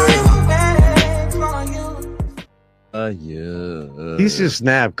feel. Yeah. He's just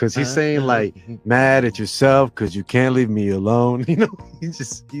snapped because he's saying like mad at yourself because you can't leave me alone. You know,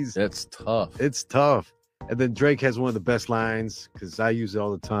 that's tough. It's tough. And then Drake has one of the best lines because I use it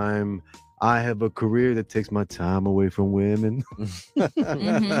all the time. I have a career that takes my time away from women.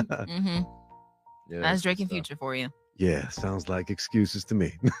 That's Drake and Future for you. Yeah, sounds like excuses to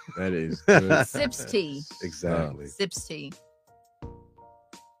me. That is good. Sips tea. Exactly. Sips tea.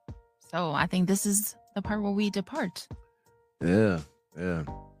 So I think this is the part where we depart. Yeah.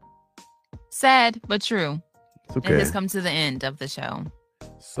 Sad, but true. It's okay. It has come to the end of the show.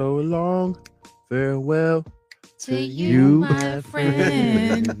 So long. Farewell to you, my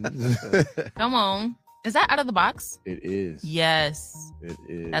friend. Come on. Is that Out of the Box? It is. Yes. It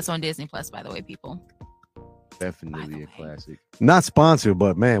is. That's on Disney Plus, by the way, people. Definitely a classic. Not sponsored,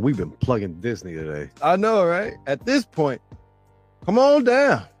 but man, we've been plugging Disney today. I know, right? At this point, come on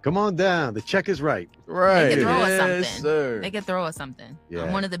down. Come on down. The check is right. Right. They could throw us something. Sir. They could throw us something. Yeah.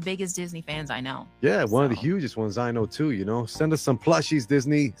 I'm one of the biggest Disney fans I know. Yeah, one of the hugest ones I know too, you know. Send us some plushies,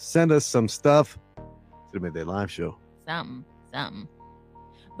 Disney. Send us some stuff to the Midday Live Show. Something.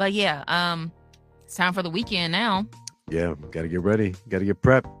 But yeah, it's time for the weekend now. Yeah, gotta get ready. Gotta get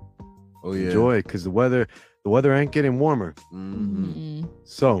prepped. Oh yeah. Enjoy it because the weather ain't getting warmer.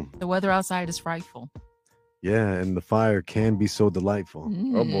 So the weather outside is frightful. yeah, and the fire can be so delightful.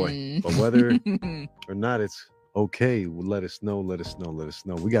 Oh boy. But whether or not it's okay, let us know.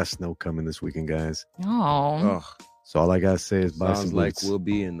 We got snow coming this weekend, guys. Oh. So all I gotta say is buy Sounds some like boots. we'll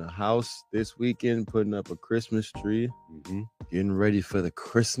be in the house this weekend putting up a Christmas tree, getting ready for the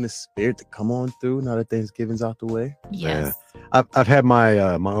Christmas spirit to come on through now that Thanksgiving's out the way. Yes. Yeah. I've had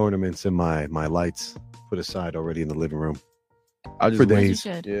my my ornaments and my lights put aside already in the living room. I just for went, days.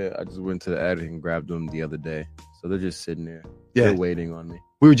 I just went to the attic and grabbed them the other day, so they're just sitting there. Yeah. They're waiting on me.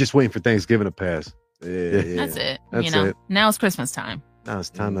 We were just waiting for Thanksgiving to pass. Yeah. That's it. That's you know, it. now it's Christmas time. Now it's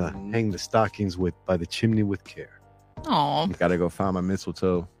time to hang the stockings by the chimney with care. Oh. Gotta go find my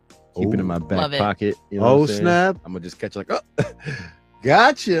mistletoe. Keep it in my back Love it. pocket. You know Oh, what I'm saying? snap. I'm gonna just catch like, oh,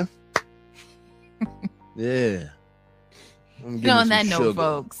 gotcha. Yeah. On that note,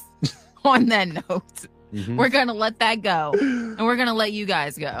 folks. On that note, we're gonna let that go, and we're gonna let you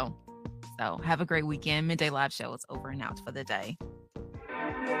guys go. So have a great weekend. Midday Live Show is over and out for the day.